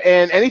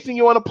 And anything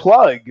you want to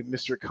plug,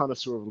 Mr.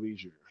 Connoisseur of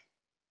Leisure?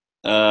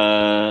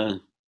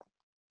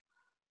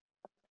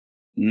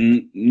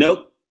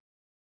 Nope.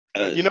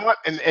 You know what?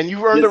 And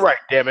you've earned the right,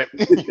 damn it.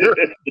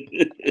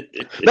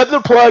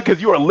 Nothing to plug because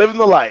you are living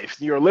the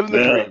life. You are living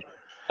the dream.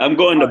 I'm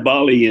going to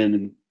Bali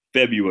in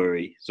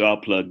February, so I'll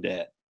plug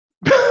that.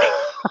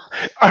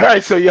 All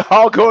right, so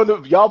y'all plan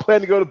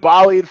to go to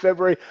Bali in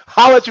February.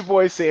 Holla at your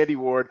boy Sandy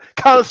Ward,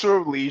 Connoisseur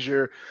of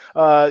Leisure.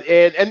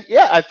 And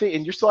yeah, I think,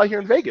 and you're still out here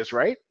in Vegas,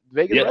 right?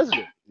 Vegas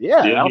resident.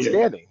 Yeah,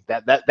 outstanding.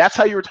 That's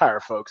how you retire,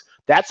 folks.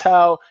 That's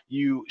how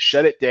you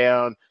shut it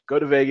down. Go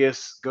to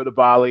Vegas, go to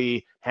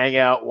Bali, hang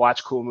out,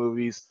 watch cool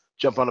movies,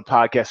 jump on a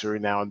podcast every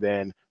now and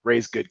then,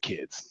 raise good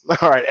kids.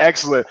 All right,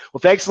 excellent.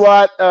 Well, thanks a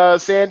lot,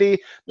 Sandy.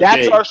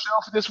 That's our show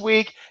for this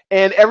week.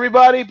 And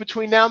everybody,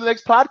 between now and the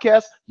next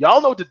podcast,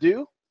 y'all know what to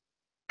do.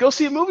 Go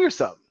see a movie or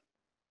something.